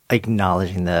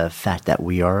acknowledging the fact that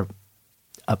we are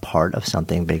a part of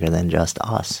something bigger than just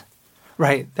us.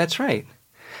 Right. That's right.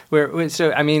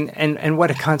 And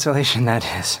what a consolation that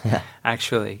is,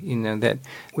 actually, that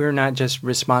we're not just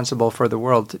responsible for the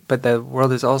world, but the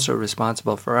world is also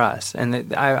responsible for us.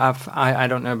 And I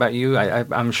don't know about you,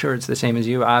 I'm sure it's the same as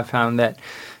you. I've found that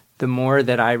the more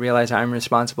that I realize I'm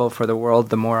responsible for the world,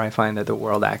 the more I find that the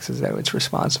world acts as though it's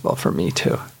responsible for me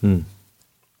too. I'm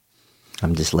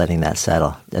just letting that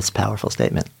settle. That's a powerful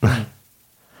statement.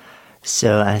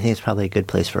 So I think it's probably a good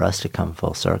place for us to come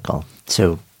full circle.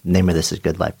 So name of this is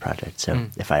Good Life Project. So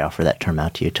if I offer that term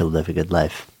out to you, to live a good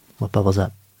life, what bubbles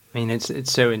up? I mean,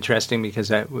 it's so interesting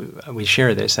because we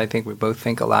share this. I think we both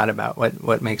think a lot about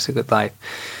what makes a good life.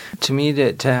 To me,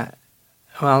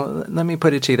 well, let me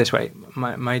put it to you this way.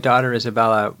 My daughter,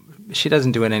 Isabella, she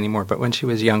doesn't do it anymore, but when she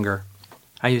was younger,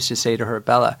 I used to say to her,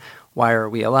 Bella, why are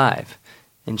we alive?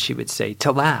 And she would say,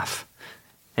 to laugh.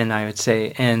 And I would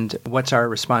say, and what's our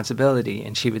responsibility?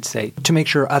 And she would say, to make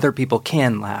sure other people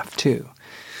can laugh too.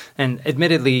 And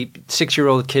admittedly,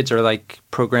 6-year-old kids are like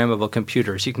programmable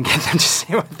computers. You can get them to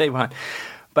say what they want.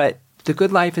 But the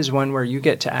good life is one where you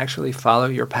get to actually follow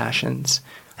your passions,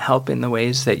 help in the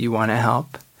ways that you want to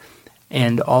help,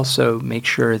 and also make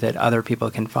sure that other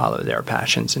people can follow their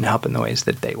passions and help in the ways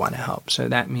that they want to help. So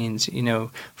that means,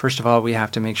 first of all, we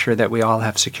have to make sure that we all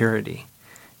have security,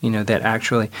 that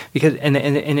actually, because,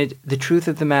 the truth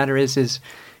of the matter is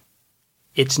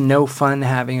it's no fun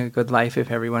having a good life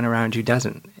if everyone around you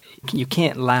doesn't. You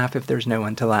can't laugh if there's no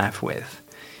one to laugh with.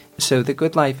 So the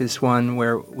good life is one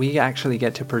where we actually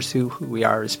get to pursue who we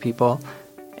are as people,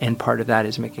 and part of that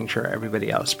is making sure everybody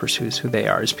else pursues who they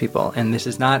are as people. And this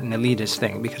is not an elitist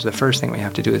thing, because the first thing we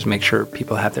have to do is make sure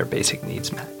people have their basic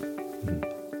needs met.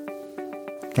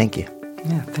 Thank you.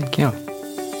 Yeah, thank you.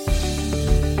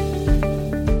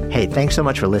 Hey, thanks so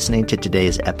much for listening to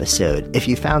today's episode. If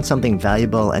you found something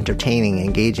valuable, entertaining,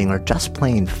 engaging, or just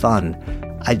plain fun,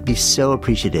 I'd be so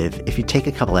appreciative if you take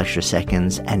a couple extra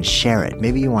seconds and share it.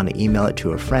 Maybe you want to email it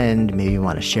to a friend, maybe you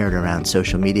want to share it around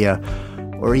social media,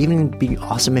 or even be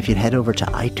awesome if you'd head over to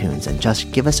iTunes and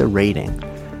just give us a rating.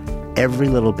 Every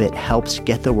little bit helps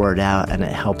get the word out, and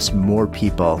it helps more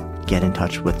people get in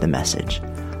touch with the message.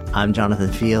 I'm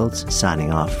Jonathan Fields,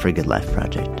 signing off for Good Life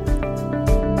Project.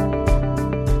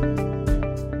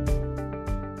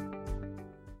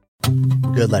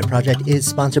 Good Life Project is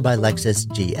sponsored by Lexus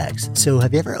GX. So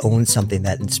have you ever owned something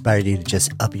that inspired you to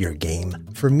just up your game?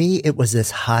 For me, it was this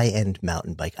high-end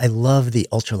mountain bike. I love the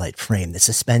ultralight frame, the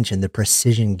suspension, the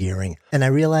precision gearing, and I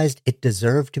realized it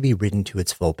deserved to be ridden to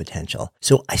its full potential.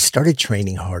 So I started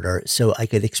training harder so I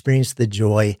could experience the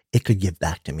joy it could give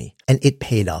back to me. And it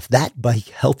paid off. That bike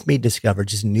helped me discover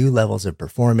just new levels of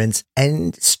performance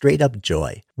and straight up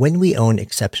joy. When we own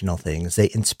exceptional things, they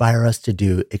inspire us to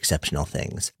do exceptional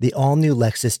things. The all-new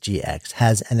Lexus GX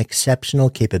has an exceptional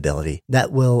capability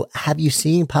that will have you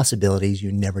seeing possibilities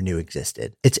you never knew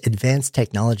existed. Its advanced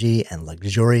technology and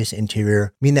luxurious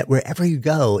interior mean that wherever you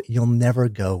go, you'll never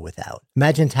go without.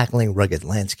 Imagine tackling rugged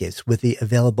landscapes with the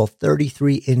available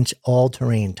 33-inch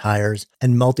all-terrain tires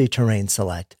and multi-terrain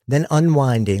select, then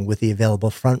unwinding with the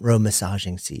available front-row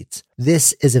massaging seats.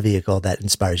 This is a vehicle that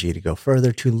inspires you to go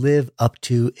further, to live up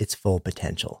to its full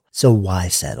potential. So why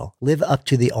settle? Live up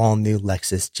to the all-new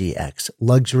Lexus GX,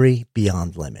 luxury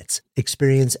beyond limits.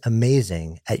 Experience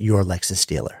amazing at your Lexus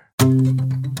dealer.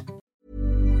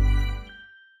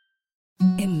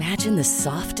 Imagine the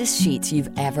softest sheets you've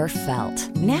ever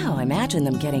felt. Now imagine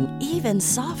them getting even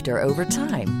softer over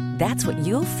time. That's what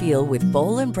you'll feel with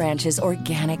Boll & Branch's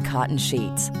organic cotton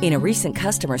sheets. In a recent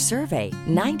customer survey,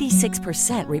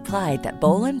 96% replied that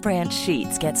Boll & Branch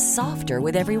sheets get softer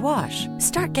with every wash.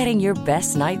 Start getting your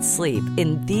best night's sleep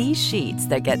in these sheets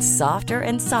that get softer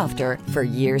and softer for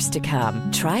years to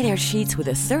come. Try their sheets with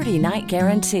a 30-night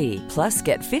guarantee. Plus,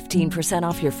 get 15%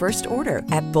 off your first order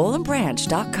at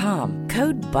bollandbranch.com.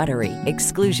 Code BUTTERY.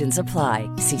 Exclusions apply.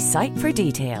 See site for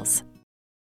details.